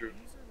 Is that true?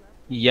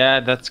 Yeah,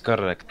 that's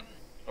correct.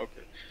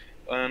 Okay.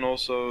 And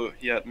also,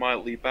 he had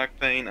mildly back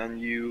pain, and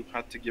you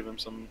had to give him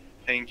some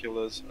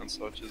painkillers and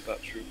such. Is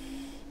that true?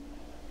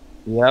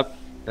 Yep,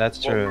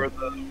 that's true.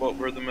 What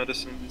were the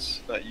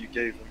medicines that you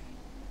gave him?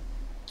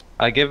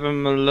 I gave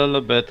him a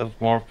little bit of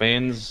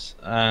morphines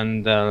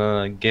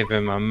and gave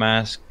him a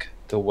mask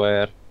to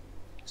wear.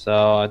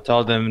 So I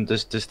told him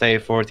just to stay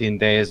 14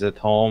 days at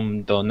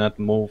home, do not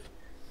move.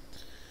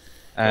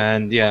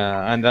 And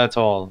yeah, and that's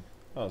all.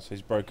 Oh, so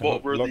he's broken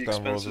What were the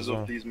lockdown rules expenses as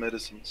well. of these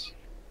medicines?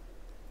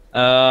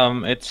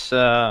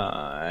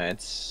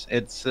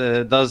 It's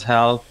does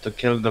help to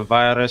kill the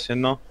virus, you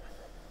know.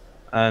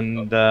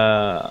 And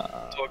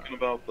Talking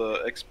about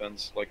the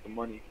expense, like the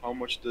money, how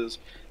much is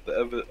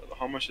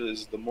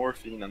the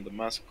morphine and the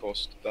mask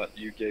cost that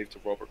you gave to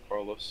Robert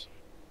Carlos?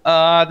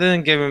 I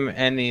didn't give him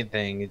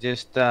anything.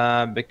 Just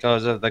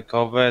because of the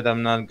COVID,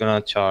 I'm not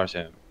gonna charge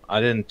him. I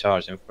didn't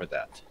charge him for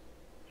that.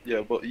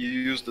 Yeah, but you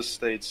used the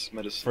state's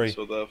medicine, Free.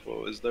 so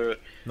therefore, is there?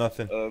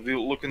 Nothing.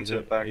 We'll look into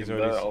He's it back in he's there.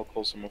 already- I'll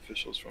call some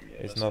officials from you.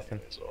 It's nothing.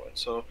 Alright.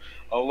 So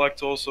I would like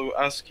to also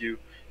ask you,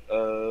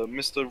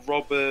 Mr.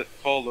 Robert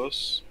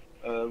Carlos,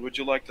 would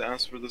you like to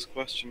answer this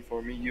question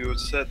for me? You had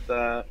said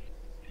that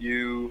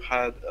you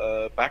had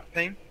back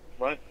pain,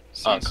 right?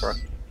 Since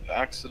Correct. the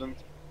accident,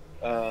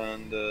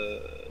 and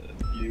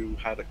you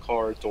had a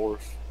car door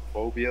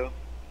phobia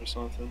or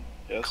something.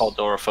 Yes. Called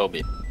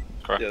dorophobia.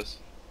 Correct. Yes.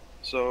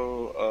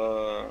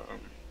 So,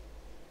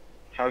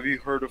 have you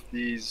heard of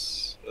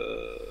these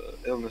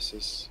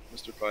illnesses,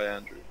 Mr. Kai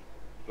Andrew,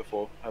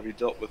 before? Have you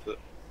dealt with it?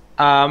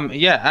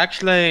 Yeah,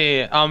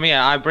 actually,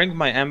 yeah, I bring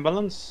my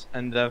ambulance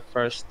and the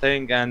first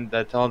thing, and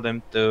I told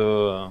him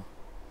to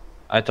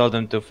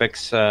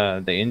fix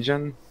the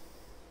engine,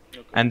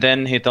 Okay. and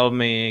then he told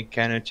me,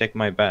 "Can you check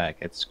my back?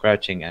 It's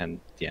scratching," and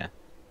yeah.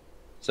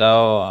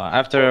 So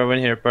after when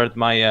he repaired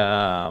my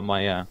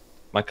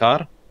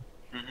car,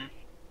 Mhm.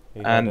 He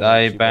had and an I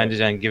itchy back.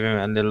 bandage and give him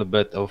a little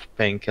bit of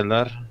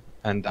painkiller,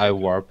 and I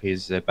warp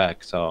his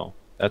back. So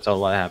that's all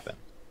what happened.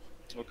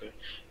 Okay.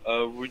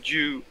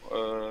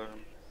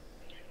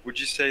 Would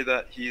you say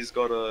that he's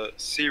got a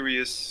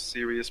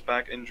serious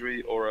back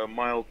injury or a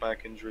mild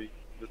back injury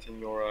within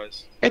your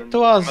eyes? It And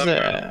was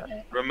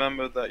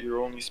remember that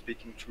you're only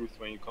speaking truth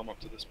when you come up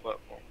to this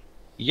platform.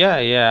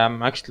 yeah,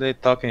 I'm actually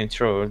talking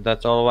true.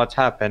 That's all what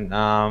happened.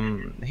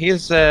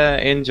 His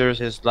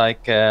injuries is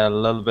like a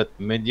little bit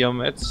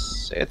medium.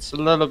 It's a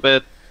little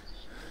bit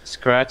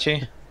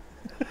scratchy,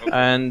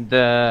 and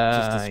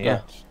Just a yeah.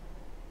 scratch.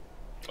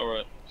 All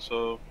right.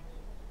 So,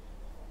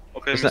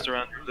 okay, Is that- Mr.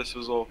 Andrew, this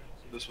was all.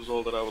 This was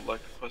all that I would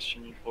like to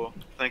question you for.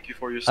 Thank you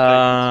for your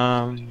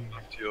statement.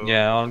 Back to your-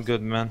 Yeah, all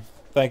good, man.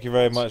 Thank you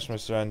very much,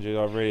 Mr. Andrew.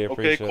 I really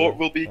appreciate it. Okay, court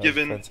will be That was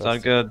given. It's all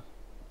fantastic. good.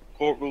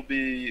 court will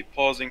be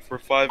pausing for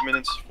 5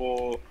 minutes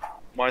for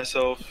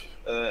myself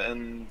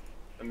and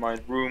in my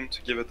room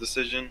to give a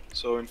decision.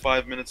 So in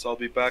 5 minutes I'll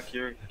be back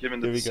here giving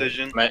the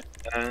decision.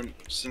 And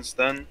since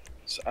then,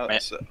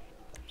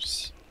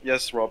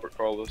 yes, Robert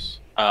Carlos.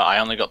 I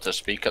only got to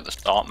speak at the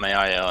start. May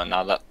I,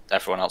 now that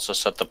everyone else has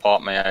said the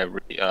part, may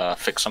I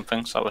fix some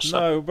things that was said?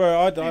 No, bro,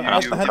 I don't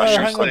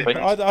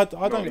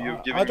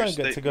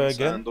get to go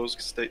again. And those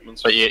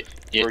statements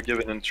were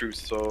given in truth,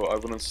 so I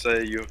wouldn't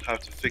say you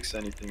have to fix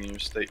anything in your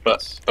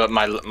statements. But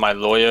my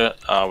lawyer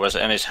was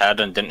in his head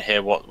and didn't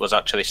hear what was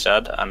actually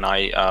said, and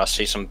I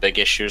see some big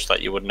issues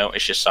that you would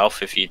notice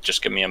yourself if you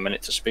just give me a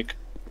minute to speak.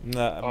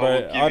 Nah,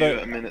 bro, I'll give you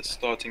a minute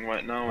starting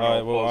right now, and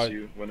I'll pause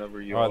you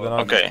whenever you are.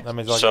 Okay,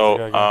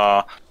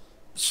 so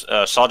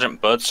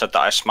Sergeant Bud said that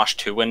I smashed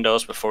 2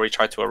 windows before he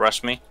tried to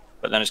arrest me,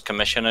 but then his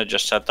commissioner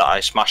just said that I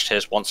smashed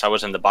his once I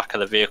was in the back of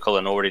the vehicle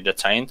and already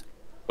detained,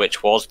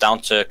 which was down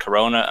to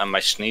corona and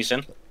my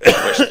sneezing,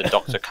 which the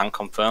doctor can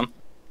confirm.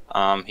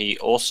 He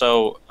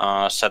also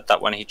said that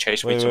when he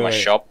chased me to my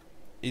shop...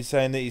 He's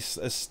saying that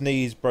a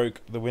sneeze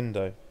broke the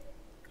window.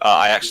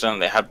 I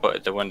accidentally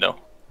headbutted the window.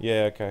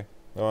 Yeah, okay.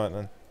 Alright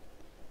then.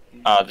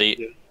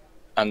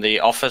 The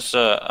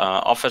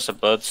Officer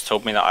Birds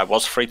told me that I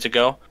was free to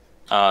go.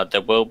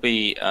 There will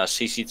be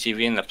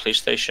CCTV in the police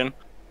station,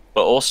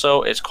 but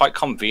also it's quite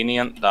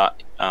convenient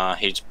that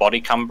his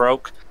body cam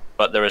broke,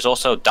 but there is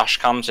also dash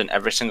cams in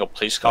every single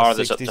police car.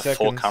 There's up to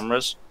 4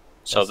 cameras,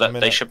 so that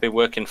they should be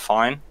working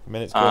fine.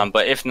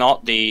 But if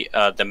not, the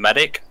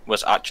medic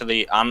was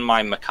actually, and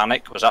my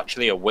mechanic was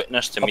actually a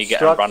witness to me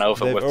getting run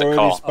over with the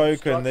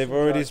car. They've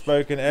already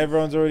spoken.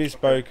 Everyone's already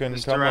spoken.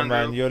 Mr. Come on,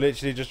 man. You're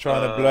literally just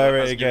trying to blur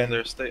it again.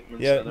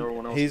 Yeah,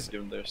 all he's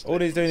doing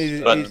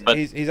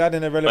is he's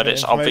adding irrelevant But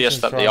it's obvious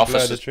that the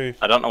officer's...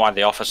 I don't know why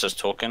the officer's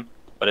talking,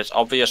 but it's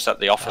obvious that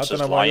the officer's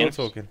lying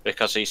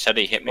because he said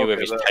he hit me with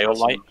his tail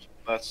light.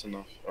 That's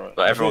enough. Alright.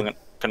 But everyone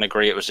can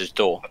agree it was his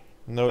door.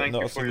 No,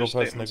 not a single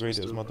person agreed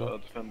it was my door.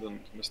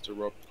 Defendant, Mr.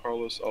 Robert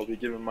Carlos, I'll be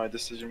giving my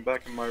decision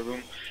back in my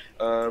room.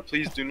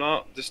 Please do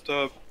not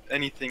disturb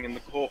anything in the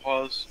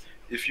courthouse.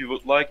 If you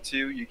would like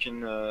to, you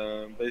can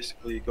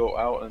basically go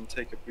out and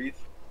take a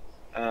breath.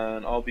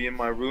 And I'll be in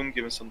my room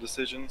giving some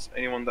decisions.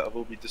 Anyone that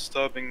will be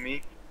disturbing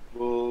me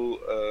will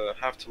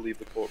have to leave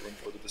the courtroom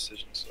for the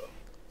decision. So,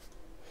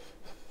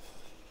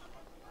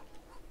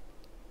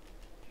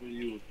 what are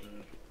you looking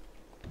at?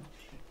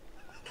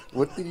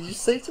 What did you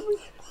say to me?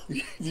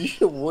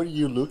 What are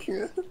you looking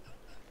at? I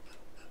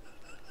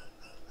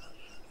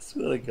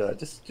swear to God,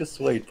 just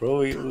wait, bro.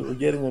 We're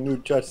getting a new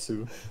judge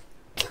soon.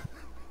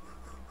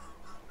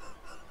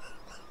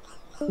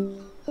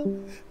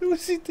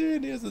 What's he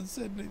doing? He hasn't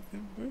said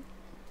anything, bro.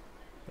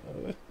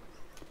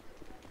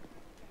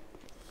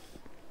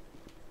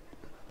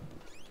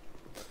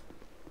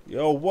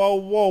 Yo,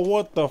 whoa,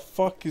 what the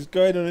fuck is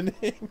going on in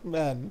here,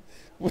 man?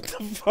 What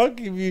the fuck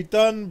have you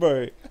done,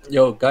 bro?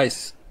 Yo,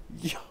 guys.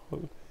 Yo.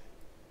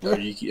 Or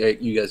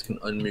you guys can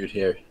unmute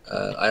here.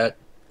 I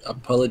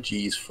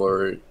apologies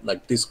for,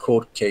 like, this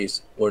court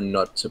case. We're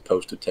not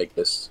supposed to take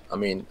this. I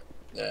mean,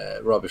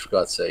 Robbie, for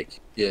God's sake.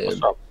 Yeah.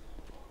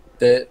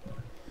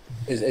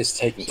 It's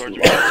taking too long.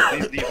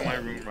 Please leave my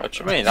room right What do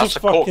you mean? That's a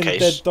court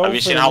case. Have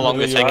you seen how long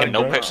they're taking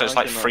no pics? It's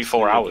like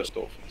 3-4 hours.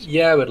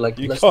 Yeah, but like,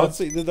 let's not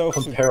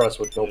compare us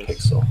with no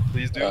pixel.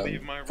 Please do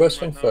leave my room first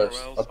thing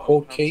first, a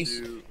court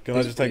case. Can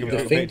I just take a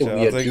the thing that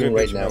we are doing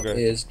right now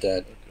is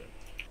that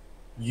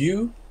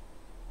you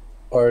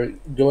are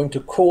going to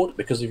court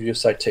because of your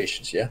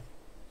citations, yeah?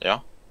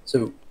 Yeah.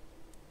 So,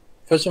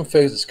 first and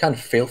foremost, it's kind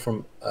of fail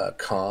from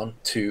Khan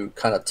to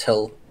kind of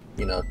tell,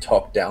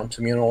 talk down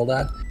to me and all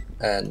that.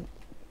 And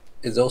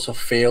it's also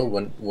fail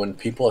when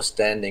people are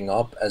standing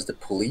up as the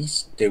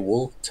police. They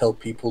will tell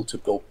people to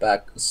go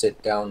back and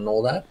sit down and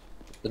all that.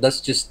 But that's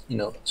just,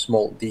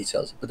 small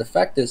details. But the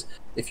fact is,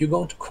 if you're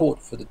going to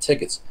court for the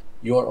tickets,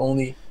 you are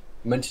only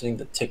mentioning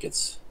the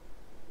tickets.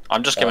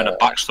 I'm just giving a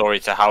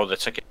backstory to how the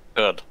ticket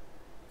occurred.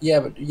 Yeah,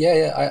 but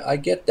I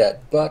get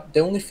that. But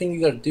the only thing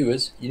you gotta do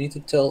is you need to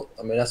tell.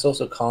 I mean, that's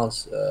also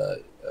Khan's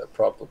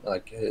problem,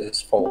 like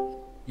his fault.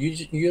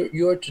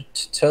 You are to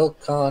tell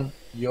Khan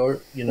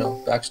your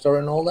backstory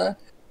and all that.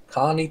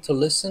 Khan need to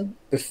listen.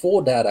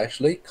 Before that,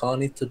 actually, Khan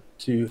need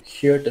to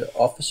hear the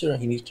officer,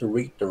 and he needs to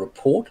read the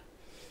report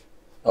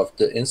of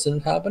the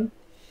incident happened,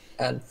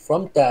 and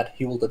from that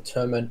he will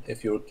determine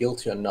if you're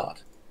guilty or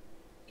not.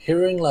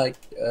 Hearing like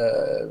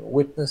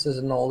witnesses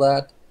and all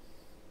that,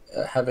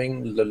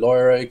 having the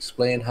lawyer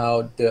explain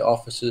how the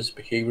officer's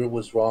behavior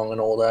was wrong and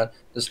all that,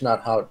 that's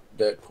not how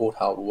the court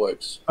how it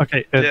works.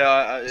 Okay.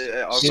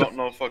 I've got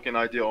no fucking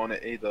idea on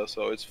it either,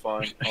 so it's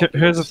fine.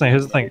 Here's the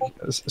thing.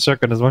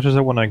 Circuit, as much as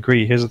I want to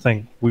agree, here's the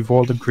thing. We've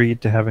all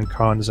agreed to having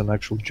Khan as an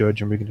actual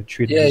judge, and we're going to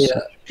treat him as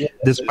such.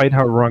 Despite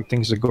how wrong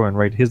things are going,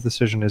 right? His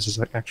decision is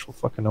like actual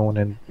fucking own,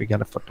 and we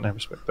gotta fucking have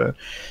respect for that.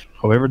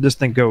 However this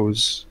thing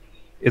goes,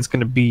 it's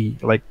going to be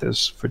like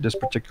this for this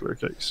particular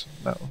case.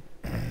 No.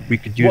 We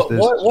could use this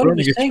what are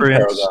you saying,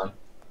 experience. Paragon?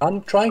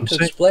 I'm trying to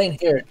explain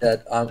here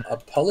that I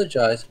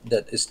apologize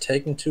that it's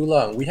taking too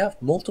long. We have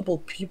multiple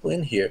people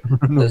in here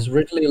that's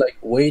really like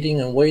waiting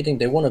and waiting.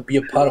 They want to be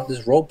a part of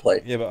this role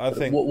play. Yeah, but I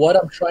think what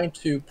I'm trying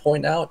to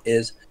point out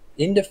is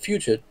in the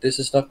future, this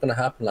is not going to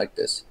happen like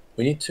this.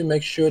 We need to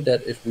make sure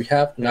that if we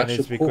have an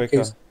actual court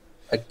case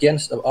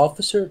against an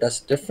officer, that's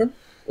different.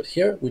 But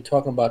here we're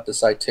talking about the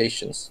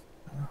citations.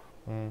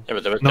 Yeah,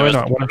 but no,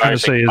 what I'm trying to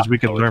say is we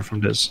can learn from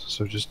this.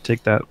 So just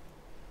take that.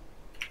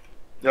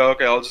 Yeah,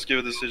 okay, I'll just give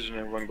a decision and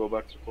everyone go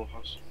back to the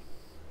courthouse.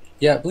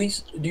 Yeah,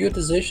 please do your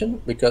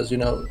decision, because, you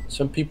know,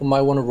 some people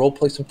might want to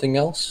roleplay something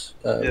else.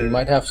 We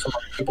might have some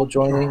other people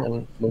joining,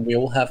 and when we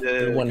all have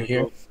everyone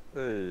here.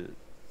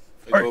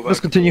 Alright, let's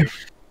continue.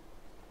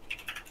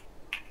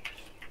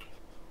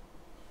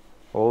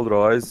 All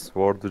rise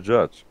for the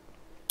judge.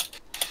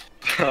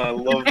 I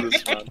love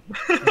this, man.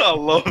 I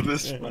love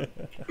this, man.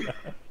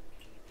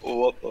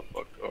 What the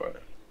fuck? Alright.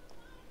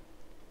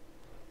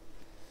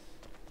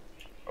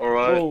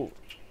 Alright. Whoa.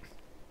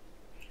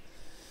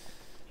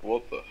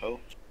 What the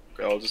hell?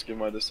 Okay, I'll just give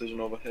my decision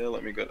over here.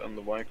 Let me get on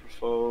the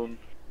microphone.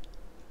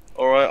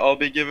 Alright, I'll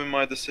be giving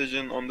my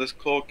decision on this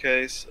court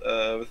case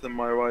within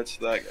my rights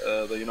that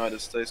the United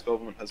States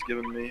government has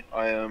given me.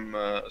 I am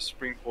a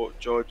Supreme Court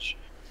Judge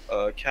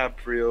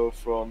Caprio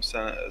from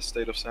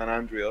state of San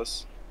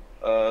Andreas.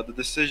 The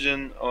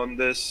decision on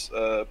this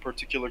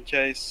particular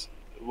case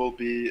will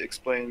be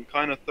explained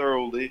kind of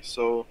thoroughly,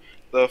 so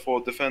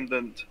therefore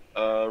defendant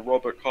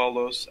Robert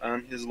Carlos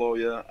and his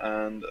lawyer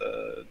and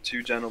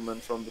two gentlemen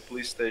from the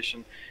police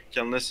station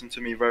can listen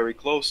to me very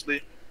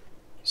closely.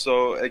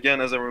 So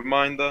again, as a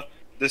reminder,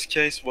 this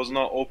case was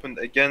not opened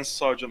against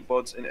Sergeant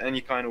Buds in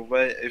any kind of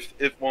way.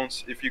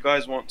 If you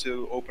guys want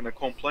to open a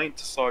complaint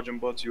to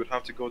Sergeant Buds, you would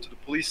have to go to the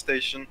police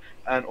station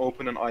and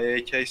open an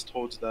IA case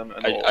towards them.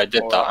 And I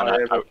did that.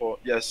 IA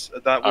report. Yes,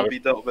 that will be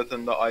dealt with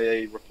in the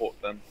IA report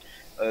then.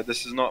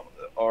 This is not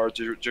our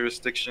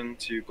jurisdiction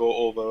to go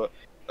over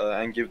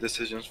and give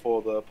decisions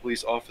for the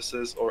police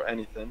officers or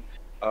anything.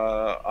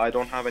 I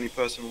don't have any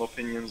personal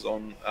opinions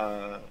on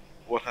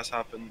what has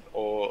happened,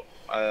 or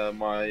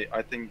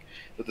I think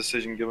the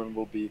decision given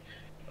will be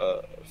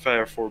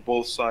fair for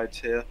both sides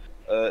here.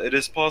 It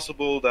is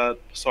possible that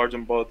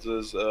Sergeant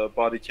Buds'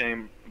 body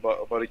cam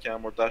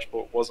or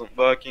dashboard wasn't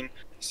working,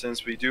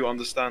 since we do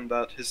understand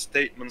that his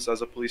statements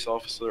as a police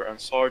officer and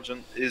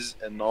sergeant is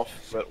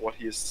enough with what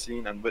he has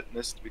seen and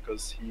witnessed,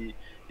 because he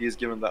is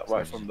given that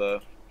right from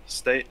the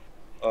state.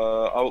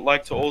 I would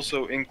like to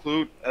also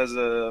include as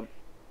the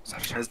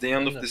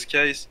end of this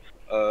case,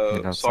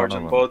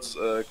 Sergeant Buds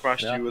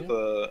crashed you with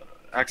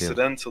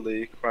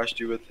accidentally crashed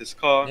you with his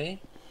car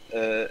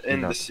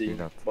in the scene,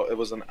 but it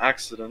was an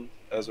accident,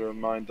 as a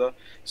reminder.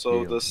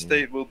 So the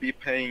state will be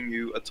paying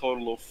you a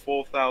total of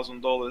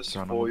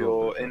 $4,000 for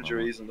your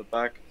injuries in the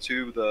back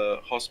to the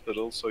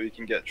hospital, so you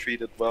can get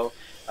treated well.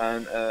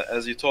 And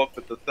as you talk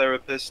with the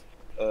therapist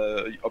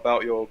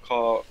about your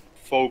car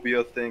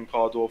phobia thing,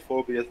 car door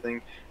phobia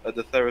thing,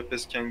 the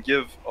therapist can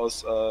give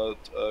us a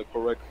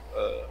correct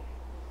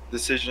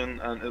decision,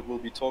 and it will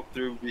be talked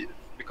through.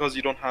 Because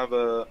you don't have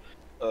a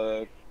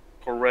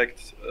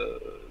correct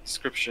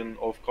description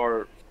of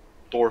car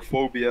door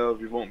phobia,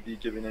 we won't be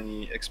giving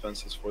any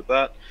expenses for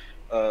that.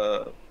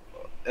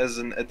 As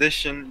an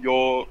addition,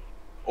 all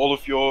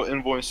of your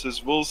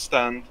invoices will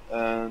stand,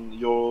 and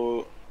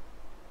your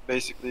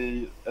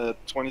basically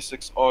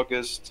 26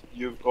 August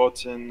you've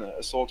gotten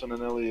assault and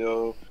an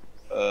LEO,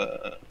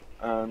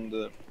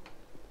 and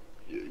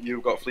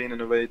you've got fleeing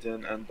and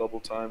evading and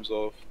double times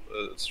of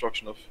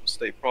destruction of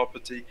state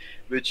property,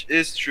 which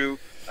is true.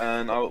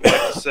 And I would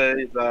like to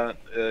say that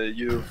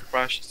you've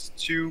crashed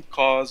 2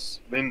 cars'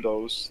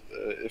 windows,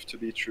 if to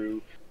be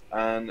true,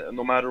 and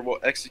no matter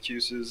what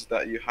excuses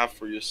that you have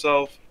for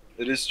yourself,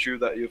 it is true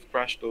that you've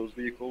crashed those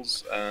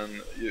vehicles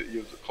and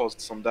you've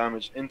caused some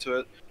damage into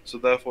it. So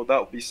therefore that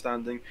will be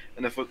standing.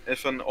 And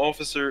if an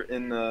officer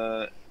in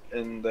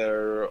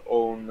their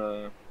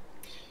own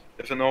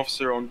if an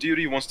officer on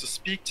duty wants to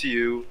speak to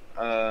you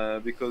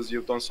because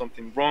you've done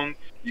something wrong,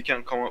 you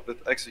can't come up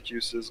with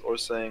excuses or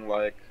saying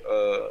like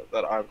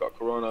that I've got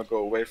corona, go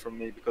away from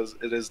me, because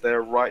it is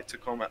their right to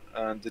come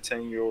and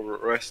detain you or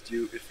arrest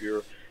you if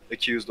you're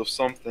accused of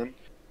something.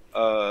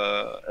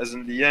 As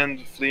in the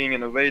end, fleeing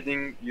and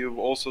evading, you've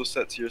also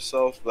said to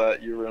yourself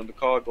that you were in the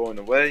car going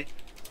away,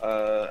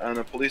 and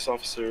a police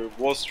officer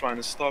was trying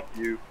to stop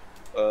you,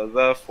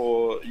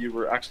 therefore you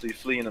were actually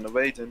fleeing and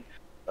evading.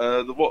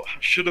 What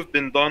should have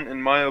been done,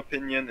 in my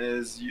opinion,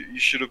 is you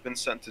should have been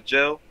sent to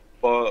jail,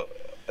 but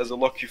as a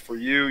lucky for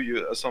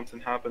you, something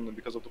happened, and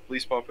because of the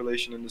police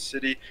population in the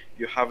city,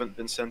 you haven't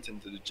been sent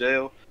into the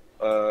jail.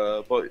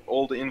 But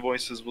all the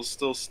invoices will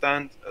still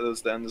stand,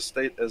 and the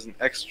state, as an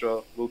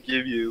extra, will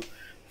give you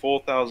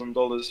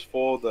 $4,000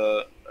 for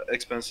the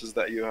expenses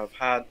that you have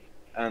had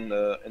and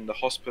in the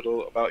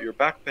hospital about your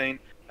back pain.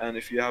 And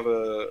if you have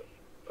a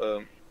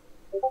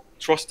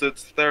trusted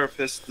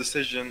therapist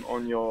decision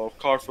on your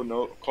car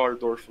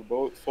door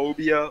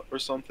phobia or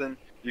something,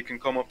 you can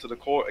come up to the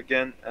court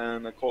again,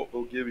 and the court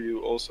will give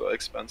you also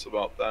expense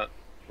about that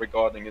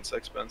regarding its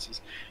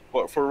expenses.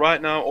 But for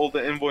right now, all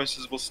the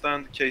invoices will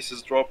stand,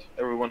 cases dropped.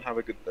 Everyone have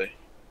a good day.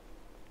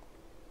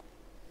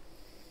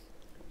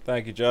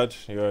 Thank you,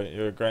 Judge.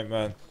 You're a great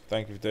man.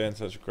 Thank you for doing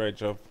such a great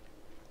job.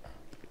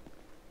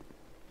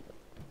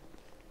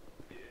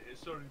 Yeah,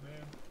 sorry,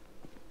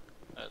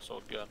 man. It's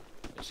all good.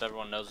 Just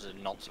everyone knows the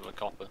knots of a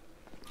copper.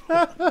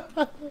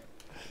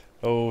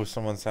 Oh,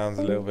 someone sounds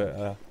a little bit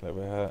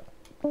hurt.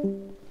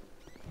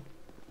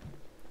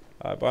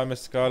 Alright, bye,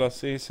 Mr. Carlos.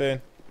 See you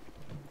soon.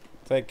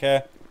 Take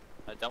care.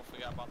 Don't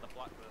forget about the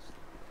blacklist.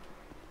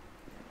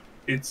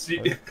 It's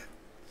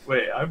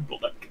wait, I'm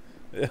black.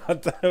 I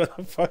don't know what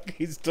the fuck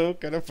he's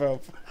talking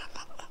about.